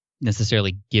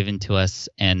necessarily given to us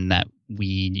and that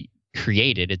we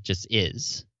created. It just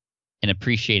is. And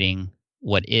appreciating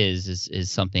what is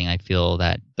something I feel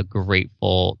that the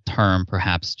grateful term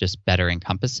perhaps just better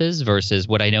encompasses versus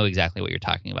what I know exactly what you're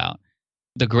talking about.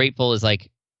 The grateful is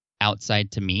like outside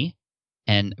to me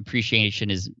and appreciation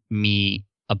is me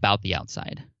about the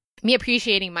outside. Me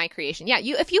appreciating my creation. Yeah,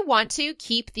 if you want to,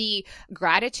 keep the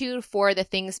gratitude for the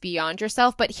things beyond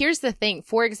yourself. But here's the thing.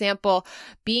 For example,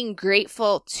 being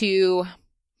grateful to,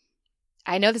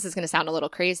 I know this is going to sound a little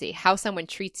crazy, how someone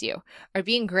treats you, or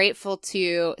being grateful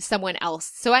to someone else.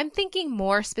 So I'm thinking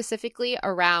more specifically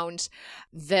around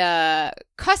the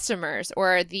customers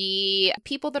or the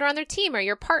people that are on their team or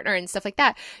your partner and stuff like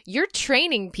that. You're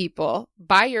training people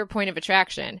by your point of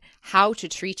attraction how to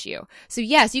treat you. So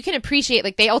yes, you can appreciate,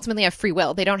 like they ultimately have free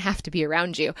will. They don't have to be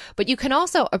around you, but you can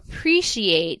also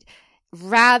appreciate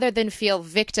rather than feel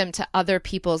victim to other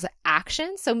people's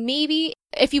actions. So maybe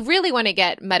if you really want to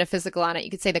get metaphysical on it, you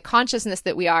could say the consciousness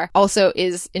that we are also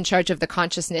is in charge of the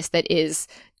consciousness that is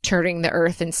turning the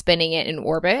earth and spinning it in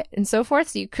orbit and so forth.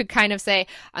 So you could kind of say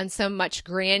on some much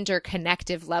grander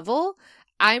connective level,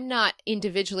 I'm not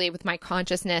individually with my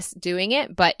consciousness doing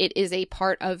it, but it is a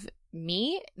part of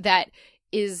me that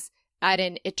is at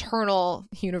an eternal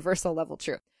universal level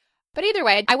true. But either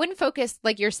way, I wouldn't focus,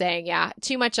 like you're saying,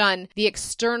 too much on the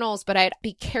externals, but I'd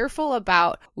be careful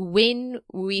about when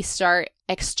we start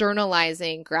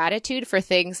externalizing gratitude for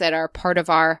things that are part of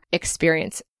our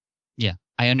experience. Yeah,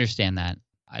 I understand that.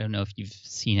 I don't know if you've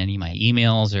seen any of my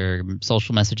emails or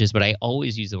social messages, but I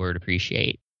always use the word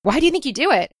appreciate. Why do you think you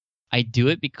do it? I do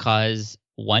it because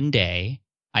one day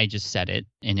I just said it,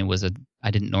 and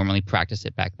I didn't normally practice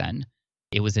it back then.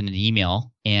 It was in an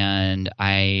email, and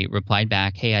I replied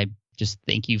back, hey, I just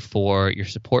thank you for your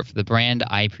support for the brand.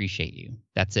 I appreciate you.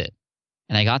 That's it.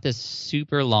 And I got this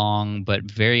super long but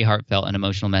very heartfelt and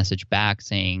emotional message back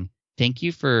saying, thank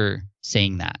you for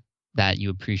saying that you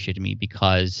appreciated me,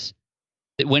 because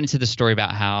it went into the story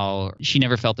about how she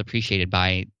never felt appreciated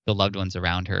by the loved ones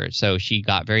around her. So she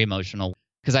got very emotional,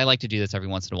 because I like to do this every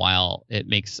once in a while. It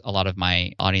makes a lot of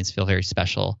my audience feel very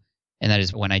special. And that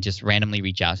is when I just randomly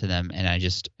reach out to them and I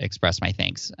just express my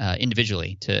thanks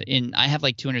individually. I have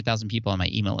like 200,000 people on my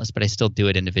email list, but I still do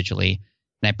it individually.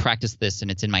 And I practice this, and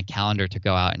it's in my calendar to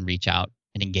go out and reach out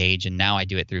and engage. And now I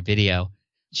do it through video.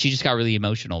 She just got really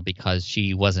emotional because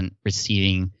she wasn't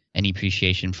receiving any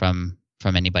appreciation from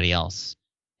anybody else.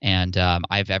 And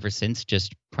I've ever since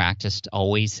just practiced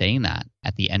always saying that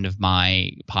at the end of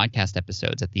my podcast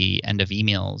episodes, at the end of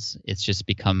emails. It's just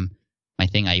become my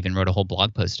thing. I even wrote a whole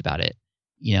blog post about it.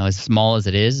 As small as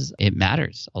it is, it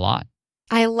matters a lot.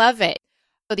 I love it.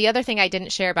 So the other thing I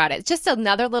didn't share about it, just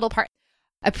another little part.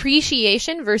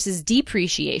 Appreciation versus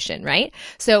depreciation, right?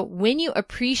 So when you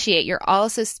appreciate, you're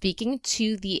also speaking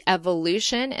to the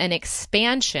evolution and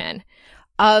expansion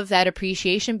of that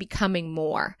appreciation becoming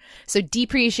more. So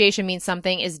depreciation means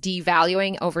something is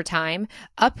devaluing over time.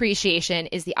 Appreciation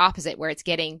is the opposite, where it's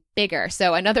getting bigger.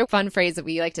 So another fun phrase that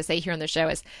we like to say here on the show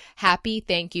is happy,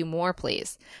 thank you, more,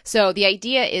 please. So the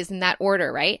idea is in that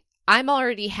order, right? I'm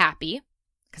already happy,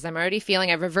 because I'm already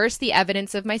feeling, I've reversed the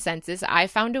evidence of my senses. I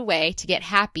found a way to get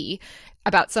happy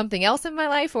about something else in my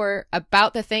life or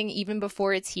about the thing even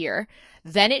before it's here.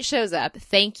 Then it shows up.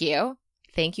 Thank you.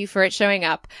 Thank you for it showing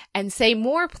up. And say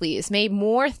more, please. May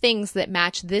more things that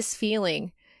match this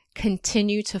feeling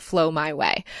continue to flow my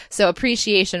way. So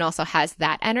appreciation also has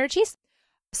that energy.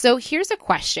 So here's a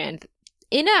question.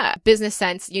 In a business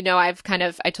sense,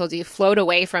 I told you, float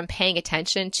away from paying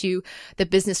attention to the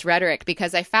business rhetoric,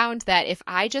 because I found that if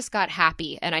I just got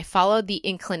happy and I followed the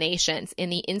inclinations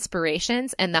and the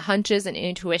inspirations and the hunches and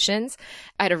intuitions,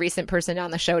 I had a recent person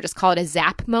on the show just call it a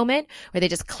zap moment, where they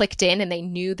just clicked in and they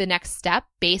knew the next step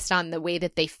based on the way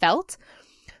that they felt.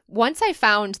 Once I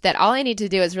found that all I need to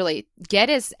do is really get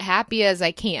as happy as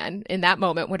I can in that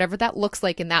moment, whatever that looks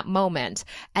like in that moment,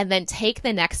 and then take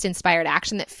the next inspired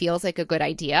action that feels like a good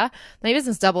idea, my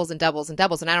business doubles and doubles and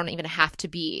doubles. And I don't even have to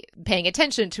be paying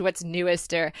attention to what's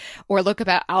newest or look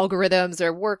about algorithms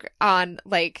or work on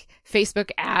like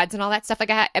Facebook ads and all that stuff.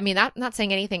 Like I'm not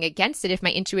saying anything against it. If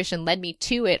my intuition led me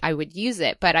to it, I would use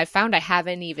it. But I found I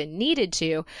haven't even needed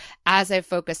to as I've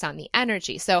focused on the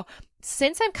energy. So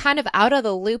since I'm kind of out of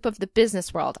the loop of the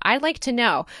business world, I'd like to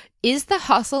know, is the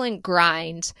hustle and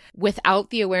grind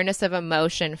without the awareness of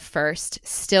emotion first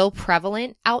still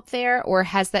prevalent out there, or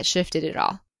has that shifted at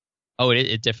all? Oh,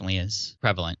 it definitely is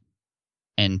prevalent,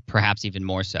 and perhaps even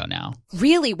more so now.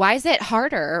 Really? Why is it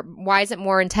harder? Why is it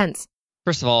more intense?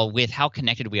 First of all, with how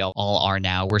connected we all are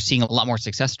now, we're seeing a lot more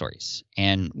success stories.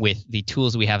 And with the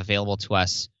tools we have available to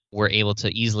us, we're able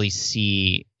to easily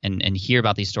see and hear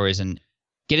about these stories and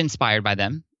get inspired by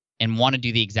them and want to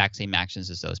do the exact same actions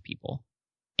as those people.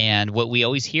 And what we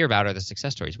always hear about are the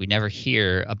success stories. We never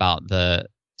hear about the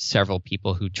several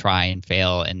people who try and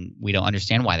fail, and we don't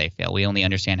understand why they fail. We only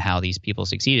understand how these people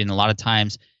succeed. And a lot of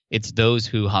times it's those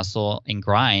who hustle and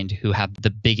grind who have the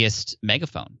biggest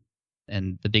megaphone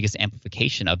and the biggest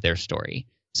amplification of their story.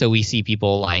 So we see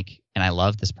people like, and I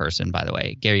love this person, by the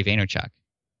way, Gary Vaynerchuk,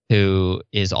 who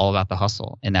is all about the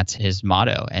hustle. And that's his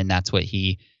motto. And that's what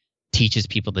he teaches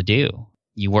people to do.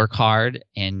 You work hard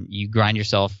and you grind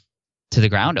yourself to the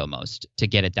ground almost to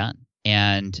get it done.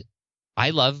 And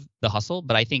I love the hustle,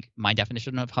 but I think my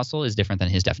definition of hustle is different than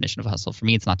his definition of hustle. For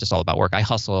me, it's not just all about work. I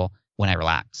hustle when I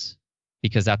relax,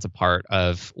 because that's a part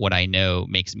of what I know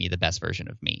makes me the best version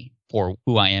of me for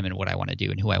who I am and what I want to do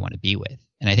and who I want to be with.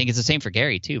 And I think it's the same for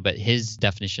Gary too, but his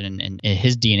definition and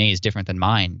his DNA is different than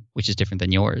mine, which is different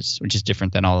than yours, which is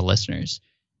different than all the listeners.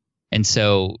 And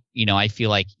so, I feel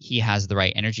like he has the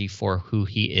right energy for who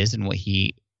he is and what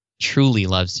he truly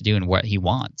loves to do and what he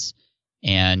wants.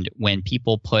 And when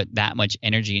people put that much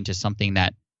energy into something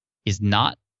that is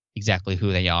not exactly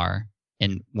who they are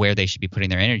and where they should be putting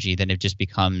their energy, then it just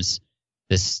becomes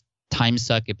this time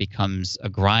suck. It becomes a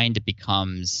grind. It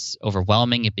becomes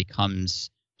overwhelming. It becomes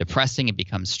depressing. It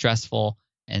becomes stressful.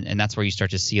 And that's where you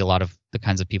start to see a lot of the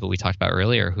kinds of people we talked about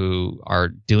earlier who are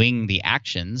doing the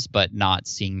actions but not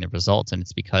seeing the results. And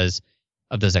it's because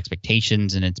of those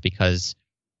expectations, and it's because,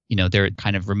 they're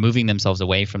kind of removing themselves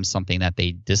away from something that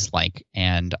they dislike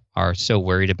and are so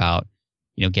worried about,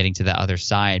 getting to the other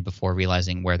side before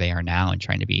realizing where they are now and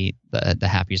trying to be the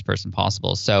happiest person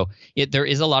possible. So there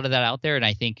is a lot of that out there. And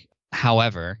I think,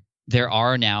 however, there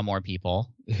are now more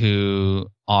people who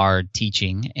are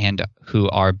teaching and who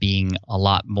are being a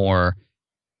lot more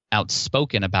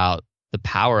outspoken about the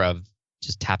power of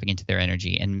just tapping into their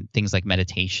energy, and things like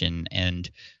meditation and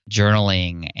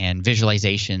journaling and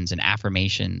visualizations and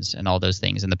affirmations and all those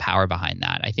things, and the power behind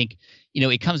that. I think,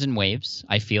 it comes in waves,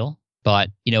 I feel.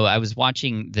 But, I was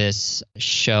watching this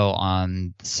show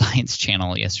on the Science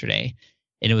Channel yesterday,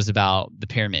 and it was about the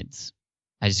pyramids.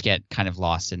 I just get kind of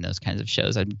lost in those kinds of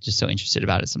shows. I'm just so interested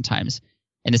about it sometimes.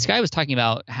 And this guy was talking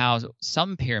about how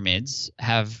some pyramids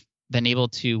have been able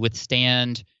to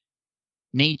withstand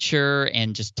nature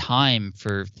and just time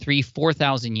for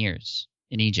 4,000 years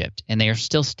in Egypt, and they are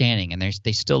still standing, and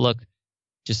they still look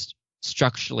just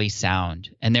structurally sound.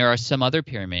 And there are some other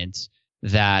pyramids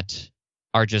that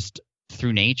are just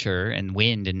through nature and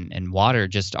wind and water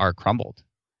just are crumbled.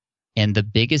 And the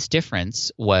biggest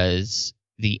difference was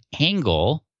the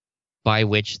angle by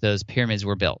which those pyramids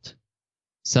were built.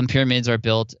 Some pyramids are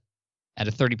built at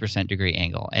a 30% degree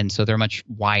angle, and so they're much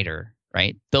wider,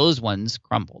 right? Those ones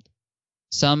crumbled.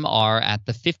 Some are at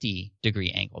the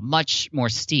 50-degree angle, much more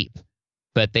steep,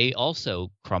 but they also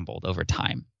crumbled over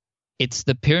time. It's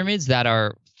the pyramids that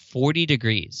are 40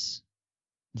 degrees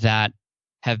that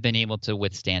have been able to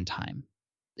withstand time.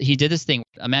 He did this thing.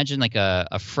 Imagine like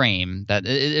a frame that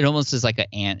it almost is like an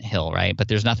ant hill, right? But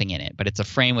there's nothing in it. But it's a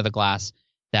frame with a glass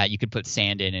that you could put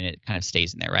sand in, and it kind of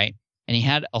stays in there, right? And he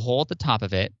had a hole at the top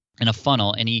of it and a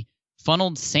funnel, and he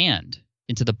funneled sand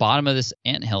into the bottom of this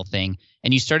anthill thing,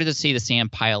 and you started to see the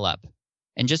sand pile up.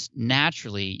 And just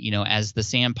naturally, as the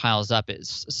sand piles up,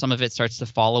 some of it starts to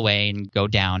fall away and go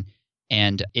down,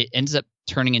 and it ends up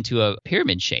turning into a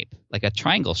pyramid shape, like a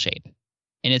triangle shape.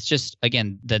 And it's just,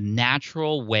 again, the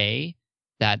natural way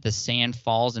that the sand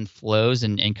falls and flows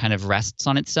and kind of rests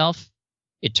on itself,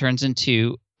 it turns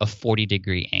into a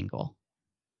 40-degree angle.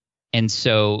 And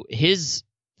so his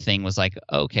thing was like,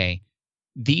 okay,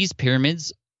 these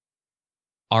pyramids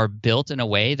are built in a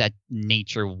way that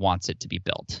nature wants it to be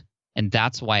built. And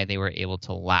that's why they were able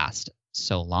to last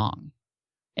so long.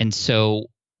 And so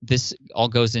this all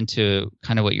goes into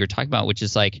kind of what you're talking about, which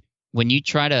is like when you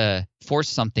try to force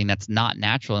something that's not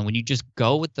natural, and when you just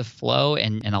go with the flow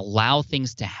and allow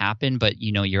things to happen, but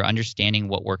you're understanding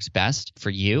what works best for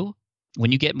you.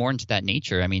 When you get more into that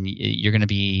nature, I mean, you're going to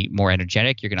be more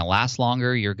energetic. You're going to last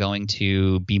longer. You're going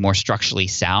to be more structurally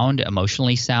sound,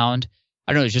 emotionally sound.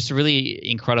 I don't know. It's just a really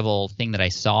incredible thing that I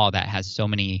saw that has so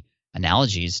many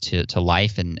analogies to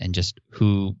life and just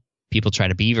who people try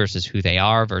to be versus who they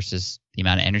are versus the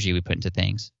amount of energy we put into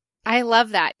things. I love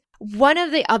that. One of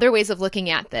the other ways of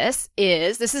looking at this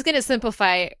is going to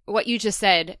simplify what you just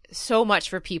said so much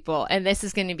for people. And this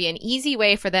is going to be an easy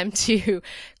way for them to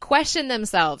question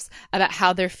themselves about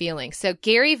how they're feeling. So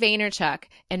Gary Vaynerchuk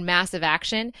and Massive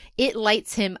Action, it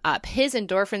lights him up. His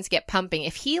endorphins get pumping.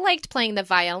 If he liked playing the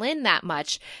violin that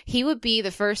much, he would be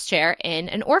the first chair in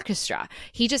an orchestra.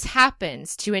 He just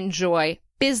happens to enjoy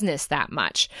business that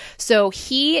much. So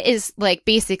he is like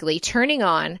basically turning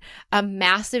on a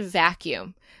massive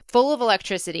vacuum full of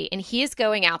electricity, and he is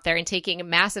going out there and taking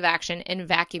massive action and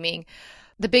vacuuming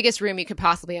the biggest room you could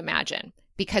possibly imagine,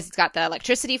 because he's got the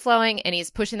electricity flowing and he's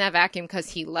pushing that vacuum because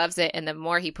he loves it. And the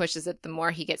more he pushes it, the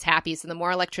more he gets happy. So the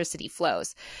more electricity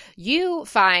flows. You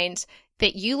find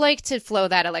that you like to flow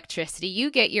that electricity. You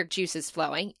get your juices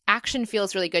flowing. Action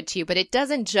feels really good to you, but it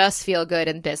doesn't just feel good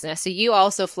in business. So you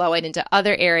also flow it into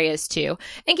other areas too.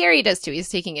 And Gary does too. He's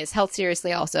taking his health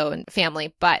seriously also and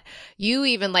family, but you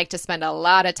even like to spend a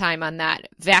lot of time on that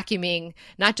vacuuming,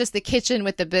 not just the kitchen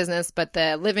with the business, but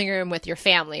the living room with your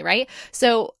family, right?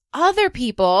 So other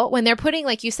people, when they're putting,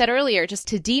 like you said earlier, just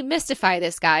to demystify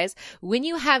this, guys, when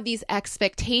you have these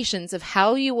expectations of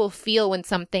how you will feel when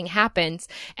something happens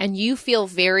and you feel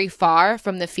very far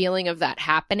from the feeling of that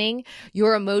happening,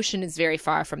 your emotion is very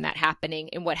far from that happening.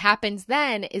 And what happens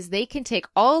then is they can take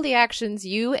all the actions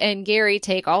you and Gary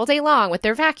take all day long with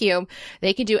their vacuum.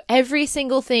 They can do every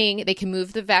single thing. They can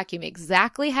move the vacuum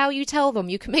exactly how you tell them.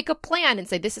 You can make a plan and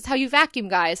say, this is how you vacuum,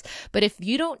 guys. But if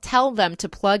you don't tell them to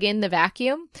plug in the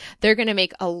vacuum, they're going to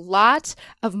make a lot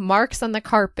of marks on the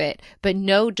carpet, but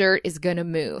no dirt is going to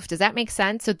move. Does that make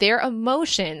sense? So their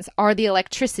emotions are the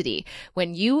electricity.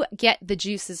 When you get the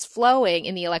juices flowing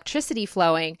and the electricity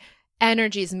flowing,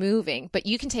 energy is moving, but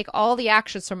you can take all the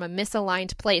actions from a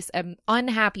misaligned place, an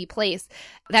unhappy place.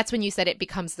 That's when you said it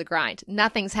becomes the grind.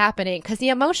 Nothing's happening because the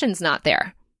emotion's not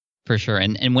there. For sure.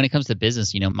 And when it comes to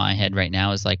business, my head right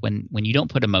now is like when you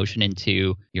don't put emotion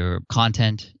into your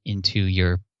content, into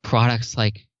your products,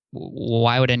 like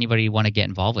why would anybody want to get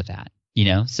involved with that?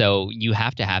 So you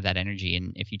have to have that energy.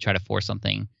 And if you try to force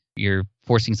something, you're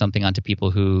forcing something onto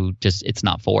people who just it's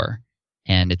not for.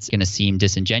 And it's going to seem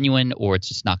disingenuous, or it's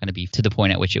just not going to be to the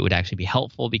point at which it would actually be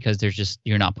helpful because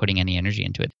you're not putting any energy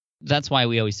into it. That's why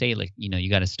we always say, like, you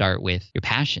got to start with your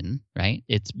passion, right?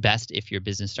 It's best if your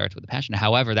business starts with a passion.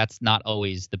 However, that's not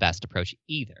always the best approach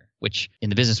either, which in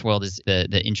the business world is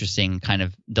the interesting kind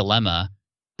of dilemma,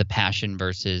 the passion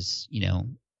versus,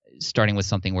 starting with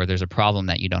something where there's a problem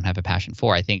that you don't have a passion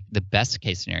for. I think the best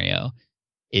case scenario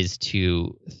is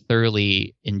to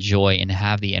thoroughly enjoy and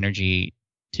have the energy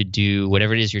to do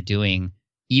whatever it is you're doing,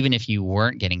 even if you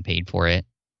weren't getting paid for it,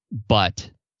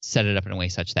 but set it up in a way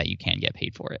such that you can get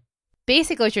paid for it.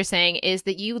 Basically, what you're saying is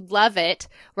that you love it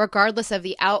regardless of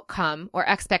the outcome or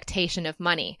expectation of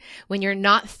money. When you're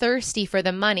not thirsty for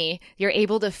the money, you're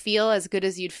able to feel as good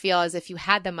as you'd feel as if you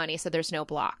had the money, so there's no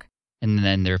block. And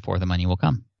then, therefore, the money will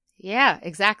come. Yeah,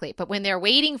 exactly. But when they're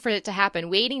waiting for it to happen,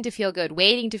 waiting to feel good,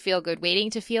 waiting to feel good, waiting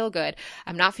to feel good,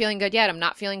 I'm not feeling good yet, I'm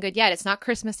not feeling good yet, it's not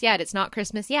Christmas yet, it's not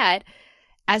Christmas yet.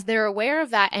 As they're aware of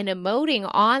that and emoting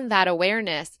on that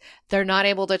awareness, they're not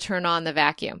able to turn on the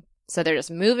vacuum. So they're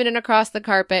just moving it across the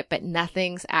carpet, but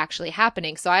nothing's actually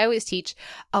happening. So I always teach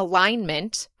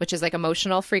alignment, which is like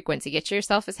emotional frequency. Get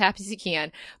yourself as happy as you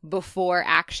can before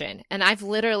action. And I've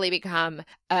literally become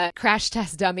a crash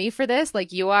test dummy for this,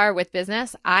 like you are with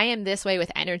business. I am this way with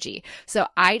energy. So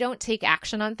I don't take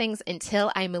action on things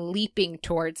until I'm leaping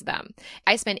towards them.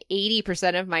 I spend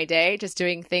 80% of my day just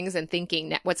doing things and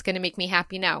thinking, what's going to make me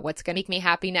happy now? What's going to make me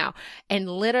happy now? And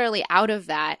literally out of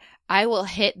that, I will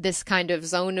hit this kind of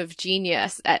zone of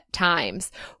genius at times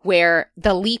where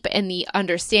the leap in the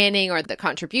understanding or the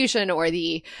contribution or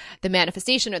the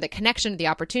manifestation or the connection, the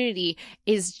opportunity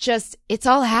is just, it's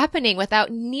all happening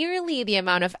without nearly the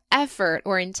amount of effort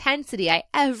or intensity I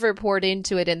ever poured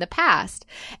into it in the past.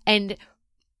 And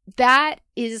that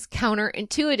is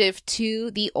counterintuitive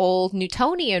to the old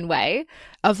Newtonian way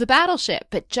of the battleship.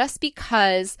 But just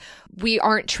because we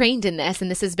aren't trained in this, and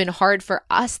this has been hard for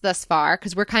us thus far,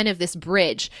 because we're kind of this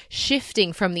bridge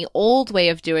shifting from the old way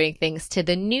of doing things to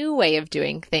the new way of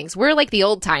doing things. We're like the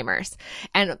old timers,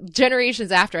 and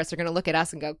generations after us are going to look at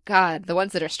us and go, God, the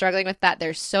ones that are struggling with that,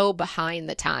 they're so behind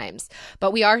the times.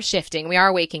 But we are shifting. We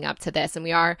are waking up to this, and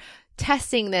we are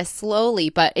testing this slowly,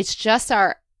 but it's just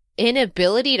our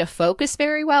inability to focus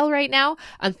very well right now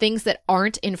on things that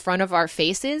aren't in front of our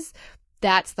faces.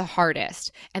 That's the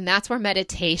hardest. And that's where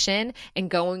meditation and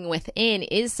going within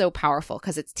is so powerful,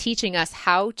 because it's teaching us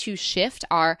how to shift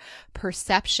our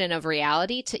perception of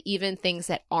reality to even things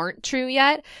that aren't true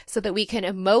yet, so that we can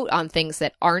emote on things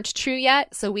that aren't true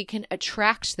yet, so we can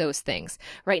attract those things.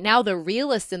 Right now, the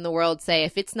realists in the world say,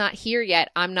 if it's not here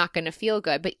yet, I'm not going to feel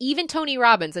good. But even Tony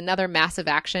Robbins, another massive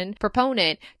action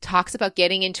proponent, talks about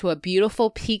getting into a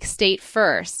beautiful peak state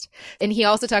first. And he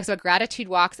also talks about gratitude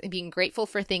walks and being grateful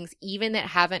for things even that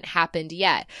haven't happened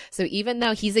yet. So even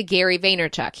though he's a Gary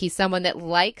Vaynerchuk, he's someone that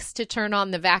likes to turn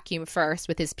on the vacuum first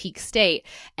with his peak state,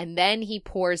 and then he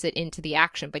pours it into the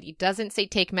action. But he doesn't say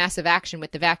take massive action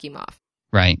with the vacuum off.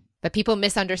 Right. But people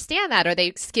misunderstand that, or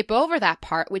they skip over that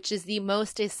part, which is the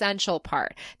most essential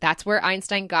part. That's where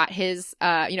Einstein got his,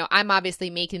 I'm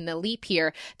obviously making the leap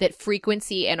here that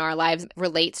frequency in our lives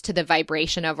relates to the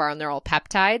vibration of our neural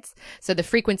peptides. So the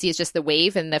frequency is just the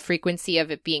wave and the frequency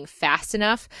of it being fast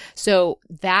enough. So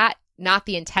that, not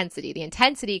the intensity. The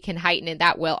intensity can heighten, and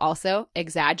that will also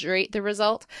exaggerate the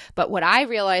result. But what I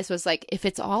realized was, like, if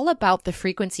it's all about the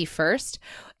frequency first,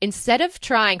 instead of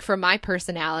trying, for my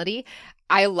personality,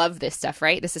 I love this stuff,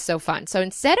 right? This is so fun. So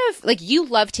instead of, like, you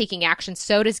love taking action,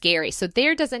 so does Gary. So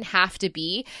there doesn't have to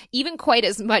be even quite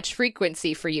as much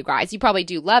frequency for you guys. You probably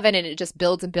do love it, and it just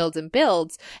builds and builds and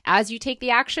builds as you take the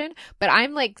action. But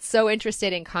I'm like so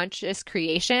interested in conscious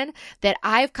creation that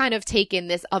I've kind of taken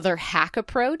this other hack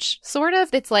approach, sort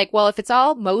of. That's like, well, if it's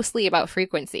all mostly about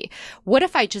frequency, what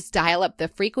if I just dial up the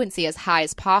frequency as high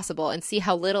as possible and see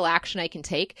how little action I can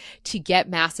take to get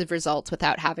massive results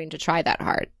without having to try that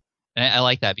hard? And I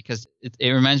like that, because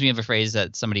it reminds me of a phrase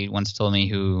that somebody once told me,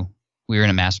 who we were in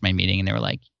a mastermind meeting, and they were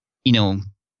like, we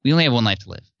only have one life to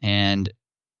live, and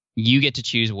you get to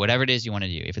choose whatever it is you want to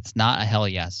do. If it's not a hell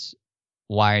yes,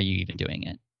 why are you even doing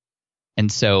it?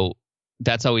 And so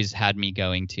that's always had me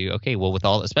going to, okay, well, with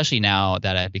all, especially now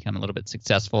that I've become a little bit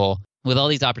successful with all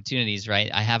these opportunities, right?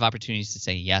 I have opportunities to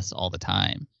say yes all the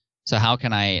time. So how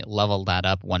can I level that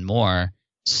up one more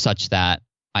such that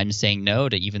I'm saying no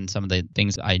to even some of the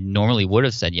things I normally would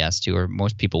have said yes to, or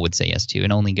most people would say yes to,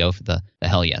 and only go for the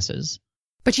hell yeses.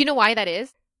 But you know why that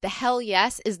is? The hell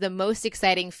yes is the most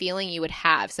exciting feeling you would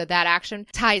have. So that action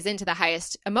ties into the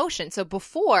highest emotion. So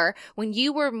before, when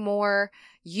you were more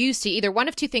used to either one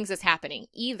of two things is happening,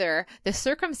 either the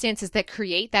circumstances that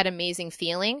create that amazing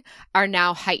feeling are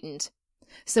now heightened.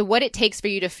 So what it takes for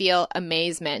you to feel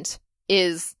amazement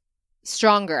is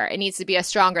stronger. It needs to be a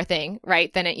stronger thing,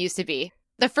 right, than it used to be.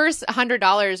 The first $100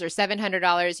 or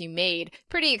 $700 you made,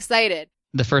 pretty excited.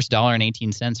 The first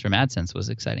 $1.18 from AdSense was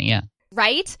exciting, yeah.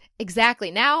 Right?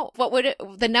 Exactly. Now,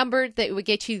 the number that would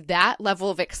get you that level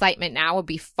of excitement now would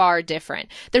be far different.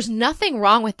 There's nothing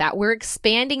wrong with that. We're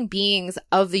expanding beings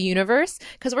of the universe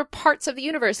because we're parts of the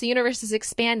universe. The universe is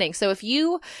expanding. So if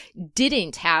you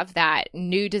didn't have that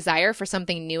new desire for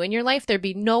something new in your life, there'd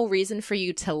be no reason for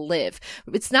you to live.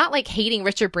 It's not like hating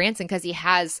Richard Branson because he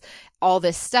has all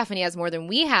this stuff and he has more than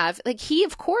we have. Like, he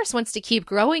of course wants to keep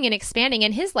growing and expanding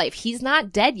in his life. He's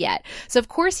not dead yet. So of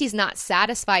course he's not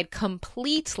satisfied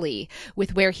completely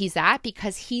with where he's at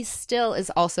because he still is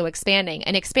also expanding.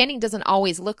 And expanding doesn't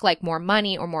always look like more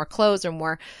money or more clothes or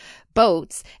more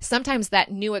boats. Sometimes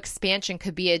that new expansion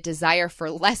could be a desire for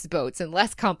less boats and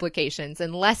less complications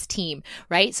and less team,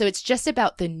 right? So it's just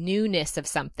about the newness of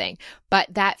something. But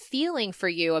that feeling for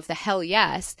you of the hell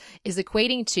yes is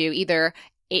equating to either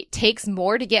it takes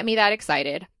more to get me that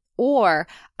excited, or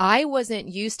I wasn't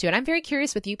used to it. I'm very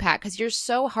curious with you, Pat, because you're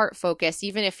so heart focused.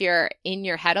 Even if you're in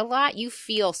your head a lot, you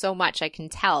feel so much. I can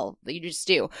tell that you just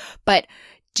do. But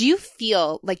do you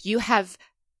feel like you have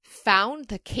found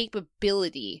the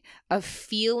capability of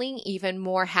feeling even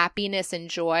more happiness and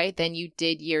joy than you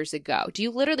did years ago? Do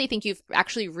you literally think you've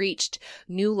actually reached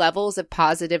new levels of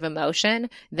positive emotion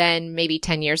than maybe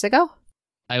 10 years ago?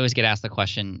 I always get asked the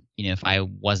question, if I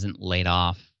wasn't laid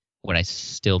off, would I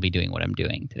still be doing what I'm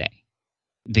doing today?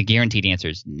 The guaranteed answer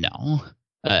is no.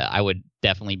 I would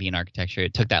definitely be in architecture.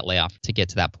 It took that layoff to get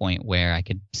to that point where I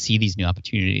could see these new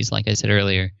opportunities, like I said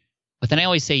earlier. But then I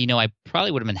always say, I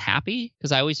probably would have been happy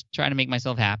because I always try to make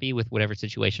myself happy with whatever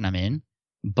situation I'm in.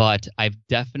 But I've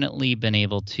definitely been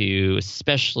able to,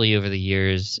 especially over the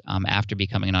years after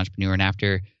becoming an entrepreneur and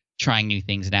after trying new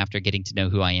things and after getting to know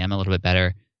who I am a little bit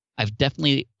better, I've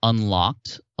definitely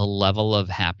unlocked a level of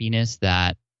happiness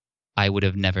that I would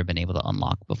have never been able to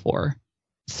unlock before.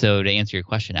 So to answer your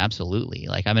question, absolutely.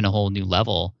 Like, I'm in a whole new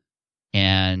level.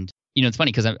 And, it's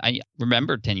funny because I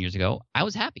remember 10 years ago, I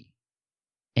was happy.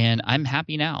 And I'm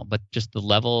happy now, but just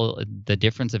the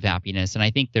difference of happiness. And I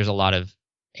think there's a lot of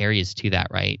areas to that,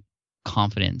 right?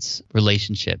 Confidence,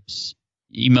 relationships,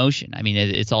 emotion. I mean,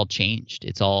 it's all changed.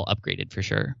 It's all upgraded for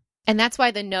sure. And that's why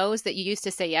the no's that you used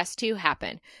to say yes to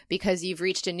happen, because you've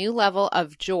reached a new level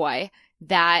of joy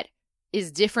that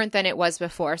is different than it was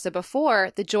before. So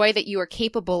before, the joy that you were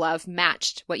capable of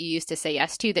matched what you used to say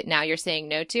yes to that now you're saying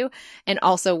no to, and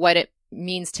also what it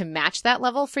means to match that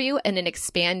level for you in an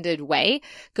expanded way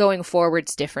going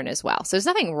forward's different as well. So there's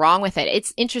nothing wrong with it.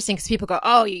 It's interesting because people go,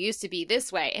 oh, you used to be this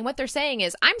way. And what they're saying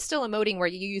is, I'm still emoting where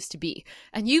you used to be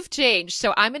and you've changed.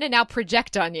 So I'm going to now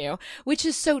project on you, which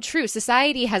is so true.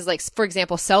 Society has, like, for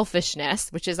example,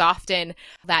 selfishness, which is often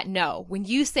that no. When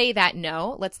you say that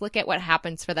no, let's look at what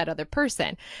happens for that other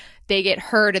person. They get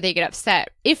hurt or they get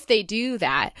upset if they do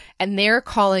that, and they're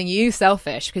calling you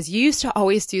selfish because you used to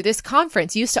always do this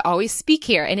conference, you used to always speak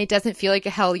here, and it doesn't feel like a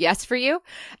hell yes for you.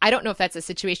 I don't know if that's a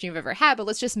situation you've ever had, but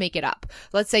let's just make it up.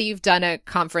 Let's say you've done a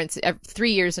conference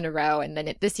 3 years in a row, and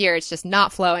then this year it's just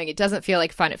not flowing. It doesn't feel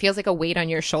like fun. It feels like a weight on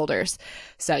your shoulders.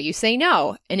 So you say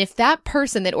no. And if that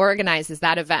person that organizes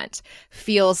that event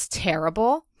feels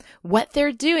terrible, what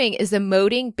they're doing is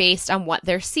emoting based on what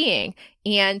they're seeing.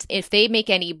 And if they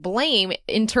make any blame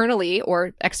internally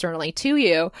or externally to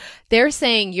you, they're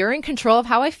saying you're in control of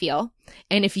how I feel.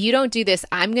 And if you don't do this,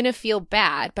 I'm going to feel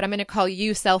bad, but I'm going to call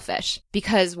you selfish,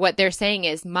 because what they're saying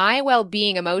is my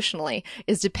well-being emotionally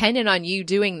is dependent on you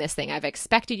doing this thing. I've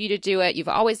expected you to do it. You've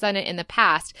always done it in the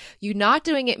past. You not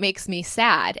doing it makes me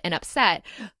sad and upset.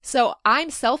 So I'm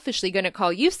selfishly going to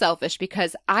call you selfish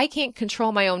because I can't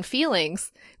control my own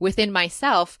feelings within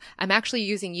myself. I'm actually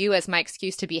using you as my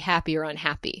excuse to be happy or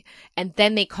unhappy. And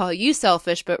then they call you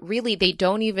selfish, but really they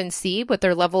don't even see with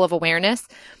their level of awareness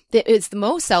that it's the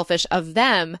most selfish of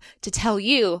them to tell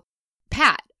you,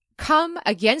 Pat, come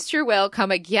against your will,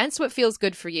 come against what feels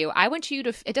good for you. I want you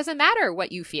to, it doesn't matter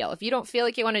what you feel. If you don't feel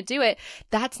like you want to do it,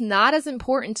 that's not as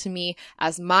important to me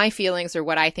as my feelings or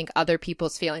what I think other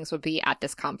people's feelings would be at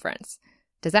this conference.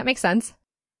 Does that make sense?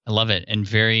 I love it, and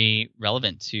very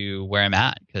relevant to where I'm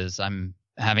at, because I'm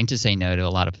having to say no to a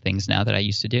lot of things now that I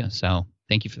used to do. So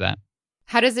thank you for that.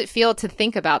 How does it feel to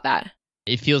think about that?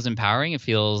 it feels empowering. It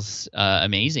feels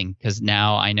amazing because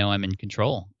now I know I'm in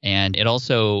control. And it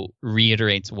also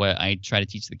reiterates what I try to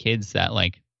teach the kids, that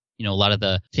like, a lot of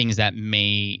the things that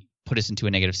may put us into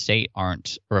a negative state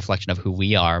aren't a reflection of who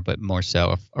we are, but more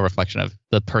so a reflection of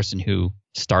the person who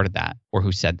started that or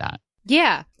who said that.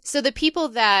 Yeah. So the people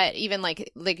that even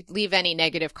like leave any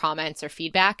negative comments or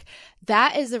feedback,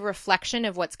 that is a reflection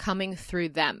of what's coming through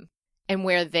them and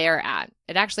where they're at.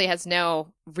 It actually has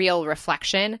no real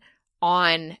reflection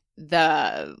on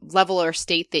the level or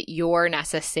state that you're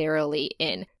necessarily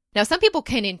in. Now, some people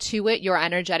can intuit your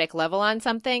energetic level on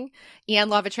something, and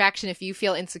law of attraction, if you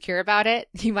feel insecure about it,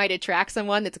 you might attract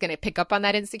someone that's going to pick up on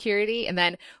that insecurity and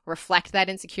then reflect that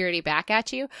insecurity back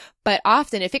at you. But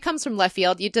often, if it comes from left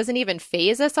field, it doesn't even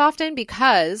phase us often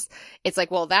because it's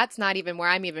like, well, that's not even where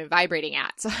I'm even vibrating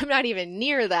at. So I'm not even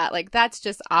near that. Like, that's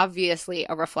just obviously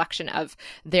a reflection of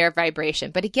their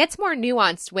vibration. But it gets more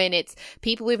nuanced when it's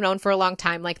people we've known for a long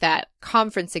time, like that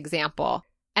conference example.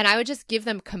 And I would just give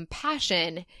them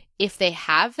compassion if they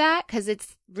have that, because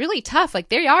it's really tough. Like,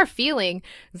 they are feeling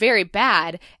very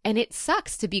bad, and it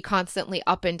sucks to be constantly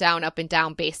up and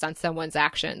down based on someone's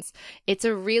actions. It's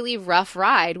a really rough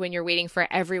ride when you're waiting for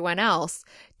everyone else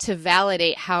to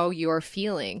validate how you're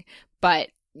feeling. But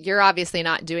you're obviously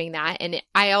not doing that. And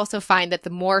I also find that the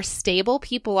more stable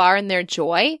people are in their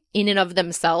joy in and of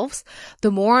themselves,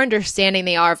 the more understanding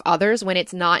they are of others when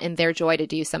it's not in their joy to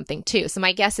do something too. So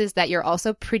my guess is that you're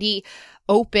also pretty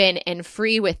open and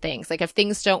free with things. Like if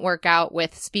things don't work out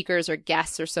with speakers or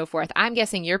guests or so forth, I'm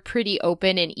guessing you're pretty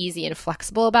open and easy and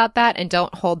flexible about that and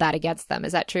don't hold that against them.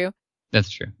 Is that true? That's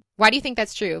true. Why do you think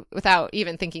that's true without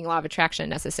even thinking law of attraction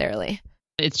necessarily?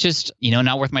 It's just,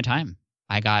 not worth my time.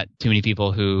 I got too many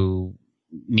people who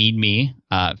need me,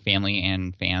 family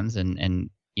and fans, and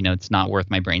it's not worth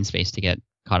my brain space to get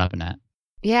caught up in that.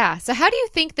 Yeah. So how do you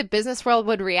think the business world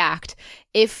would react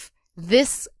if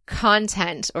this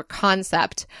content or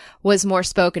concept was more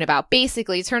spoken about?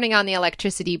 Basically, turning on the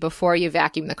electricity before you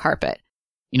vacuum the carpet.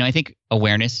 I think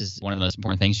awareness is one of the most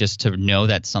important things, just to know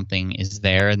that something is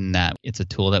there and that it's a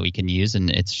tool that we can use. And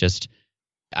it's just,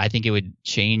 I think it would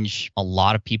change a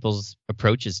lot of people's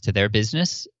approaches to their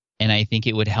business. And I think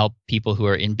it would help people who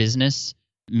are in business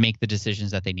make the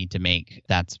decisions that they need to make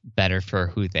that's better for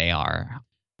who they are.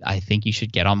 I think you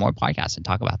should get on more podcasts and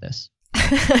talk about this.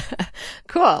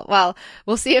 Cool. Well,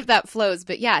 we'll see if that flows.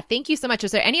 But yeah, thank you so much.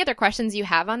 Is there any other questions you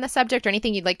have on the subject or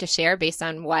anything you'd like to share based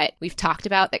on what we've talked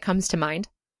about that comes to mind?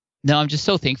 No, I'm just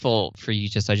so thankful for you.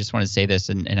 I just want to say this,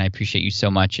 and I appreciate you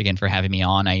so much again for having me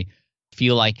on. I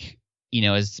feel like,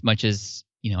 as much as,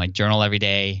 I journal every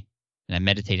day and I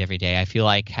meditate every day, I feel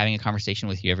like having a conversation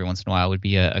with you every once in a while would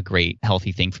be a great,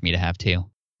 healthy thing for me to have too.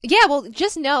 Yeah, well,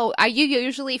 just know, are you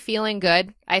usually feeling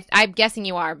good? I'm guessing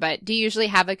you are, but do you usually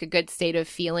have like a good state of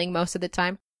feeling most of the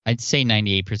time? I'd say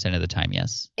 98% of the time,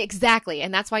 yes. Exactly.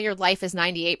 And that's why your life is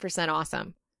 98%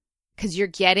 awesome, because you're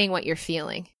getting what you're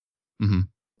feeling. Mm-hmm.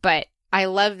 But I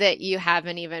love that you have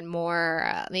an even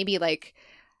more maybe like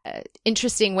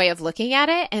interesting way of looking at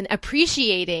it and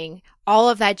appreciating all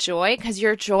of that joy, because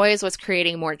your joy is what's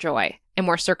creating more joy and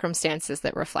more circumstances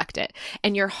that reflect it.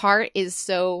 And your heart is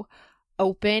so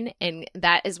open, and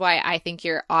that is why I think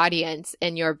your audience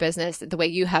and your business, the way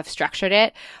you have structured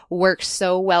it, works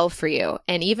so well for you.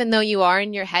 And even though you are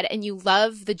in your head and you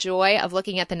love the joy of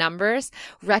looking at the numbers,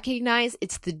 recognize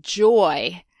it's the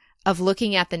joy of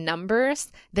looking at the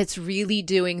numbers that's really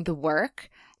doing the work,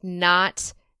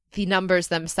 not the numbers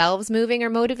themselves moving or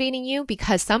motivating you,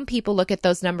 because some people look at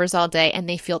those numbers all day and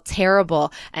they feel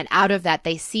terrible, and out of that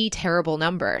they see terrible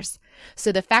numbers.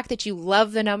 So the fact that you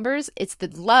love the numbers, it's the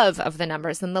love of the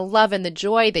numbers and the love and the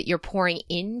joy that you're pouring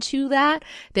into that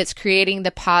that's creating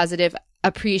the positive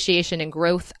appreciation and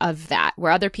growth of that.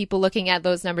 Where other people looking at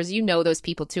those numbers, those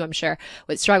people too, I'm sure,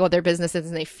 would struggle with their businesses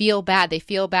and they feel bad.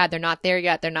 They're not there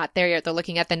yet. They're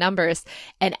looking at the numbers,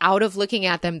 and out of looking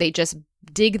at them, they just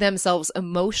dig themselves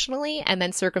emotionally and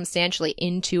then circumstantially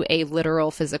into a literal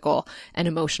physical and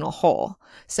emotional hole.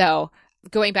 So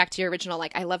going back to your original,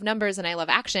 like, I love numbers and I love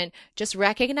action, just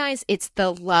recognize it's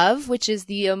the love, which is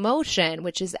the emotion,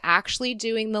 which is actually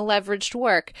doing the leveraged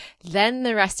work. Then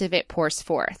the rest of it pours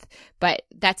forth. But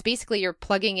that's basically you're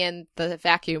plugging in the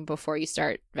vacuum before you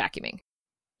start vacuuming.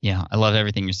 Yeah, I love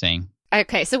everything you're saying.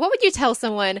 Okay, so what would you tell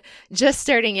someone just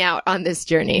starting out on this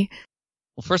journey?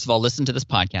 Well, first of all, listen to this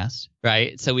podcast,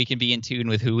 right? So we can be in tune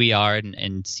with who we are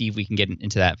and see if we can get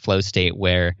into that flow state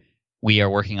where we are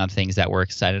working on things that we're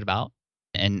excited about.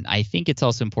 And I think it's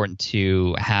also important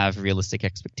to have realistic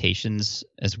expectations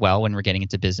as well when we're getting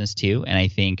into business too. And I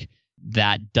think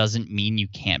that doesn't mean you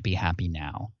can't be happy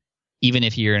now. Even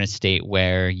if you're in a state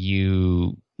where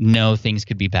you know things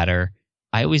could be better,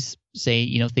 I always say,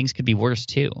 things could be worse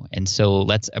too. And so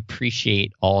let's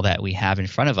appreciate all that we have in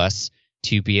front of us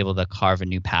to be able to carve a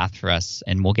new path for us,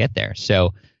 and we'll get there.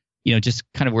 So, just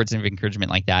kind of words of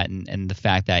encouragement like that, and the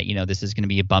fact that, this is going to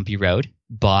be a bumpy road,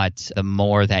 but the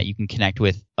more that you can connect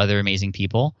with other amazing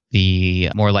people, the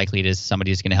more likely it is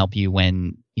somebody is going to help you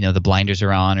when, the blinders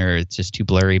are on or it's just too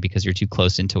blurry because you're too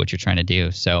close into what you're trying to do.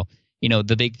 So,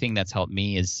 the big thing that's helped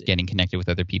me is getting connected with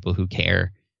other people who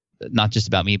care, not just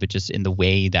about me, but just in the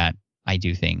way that I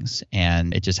do things.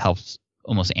 And it just helps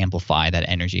almost amplify that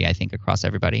energy, I think, across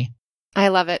everybody. I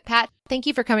love it. Pat, thank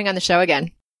you for coming on the show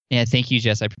again. Yeah, thank you,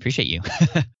 Jess. I appreciate you.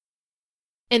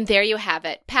 And there you have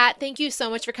it. Pat, thank you so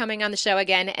much for coming on the show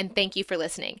again, and thank you for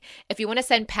listening. If you want to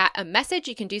send Pat a message,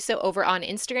 you can do so over on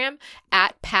Instagram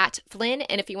at Pat Flynn.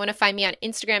 And if you want to find me on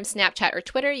Instagram, Snapchat, or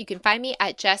Twitter, you can find me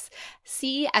at Jess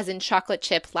C as in chocolate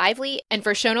chip lively. And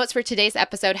for show notes for today's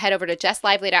episode, head over to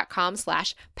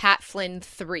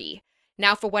jesslively.com/PatFlynn3.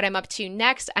 Now for what I'm up to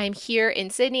next, I'm here in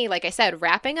Sydney, like I said,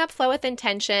 wrapping up Flow with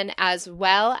Intention as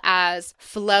well as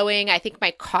flowing. I think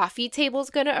my coffee table is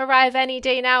going to arrive any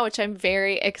day now, which I'm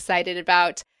very excited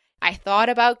about. I thought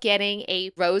about getting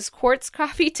a rose quartz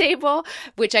coffee table,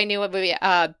 which I knew would be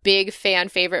a big fan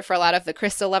favorite for a lot of the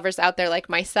crystal lovers out there like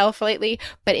myself lately.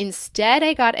 But instead,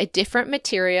 I got a different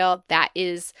material that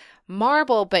is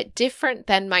marble, but different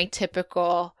than my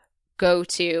typical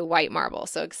go-to white marble.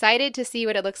 So excited to see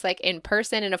what it looks like in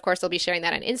person. And of course, I'll be sharing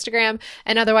that on Instagram.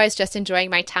 And otherwise, just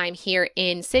enjoying my time here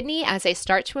in Sydney as I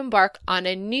start to embark on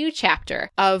a new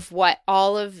chapter of what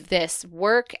all of this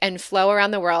work and flow around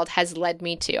the world has led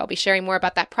me to. I'll be sharing more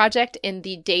about that project in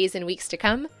the days and weeks to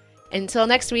come. Until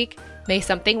next week, may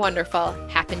something wonderful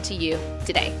happen to you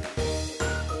today.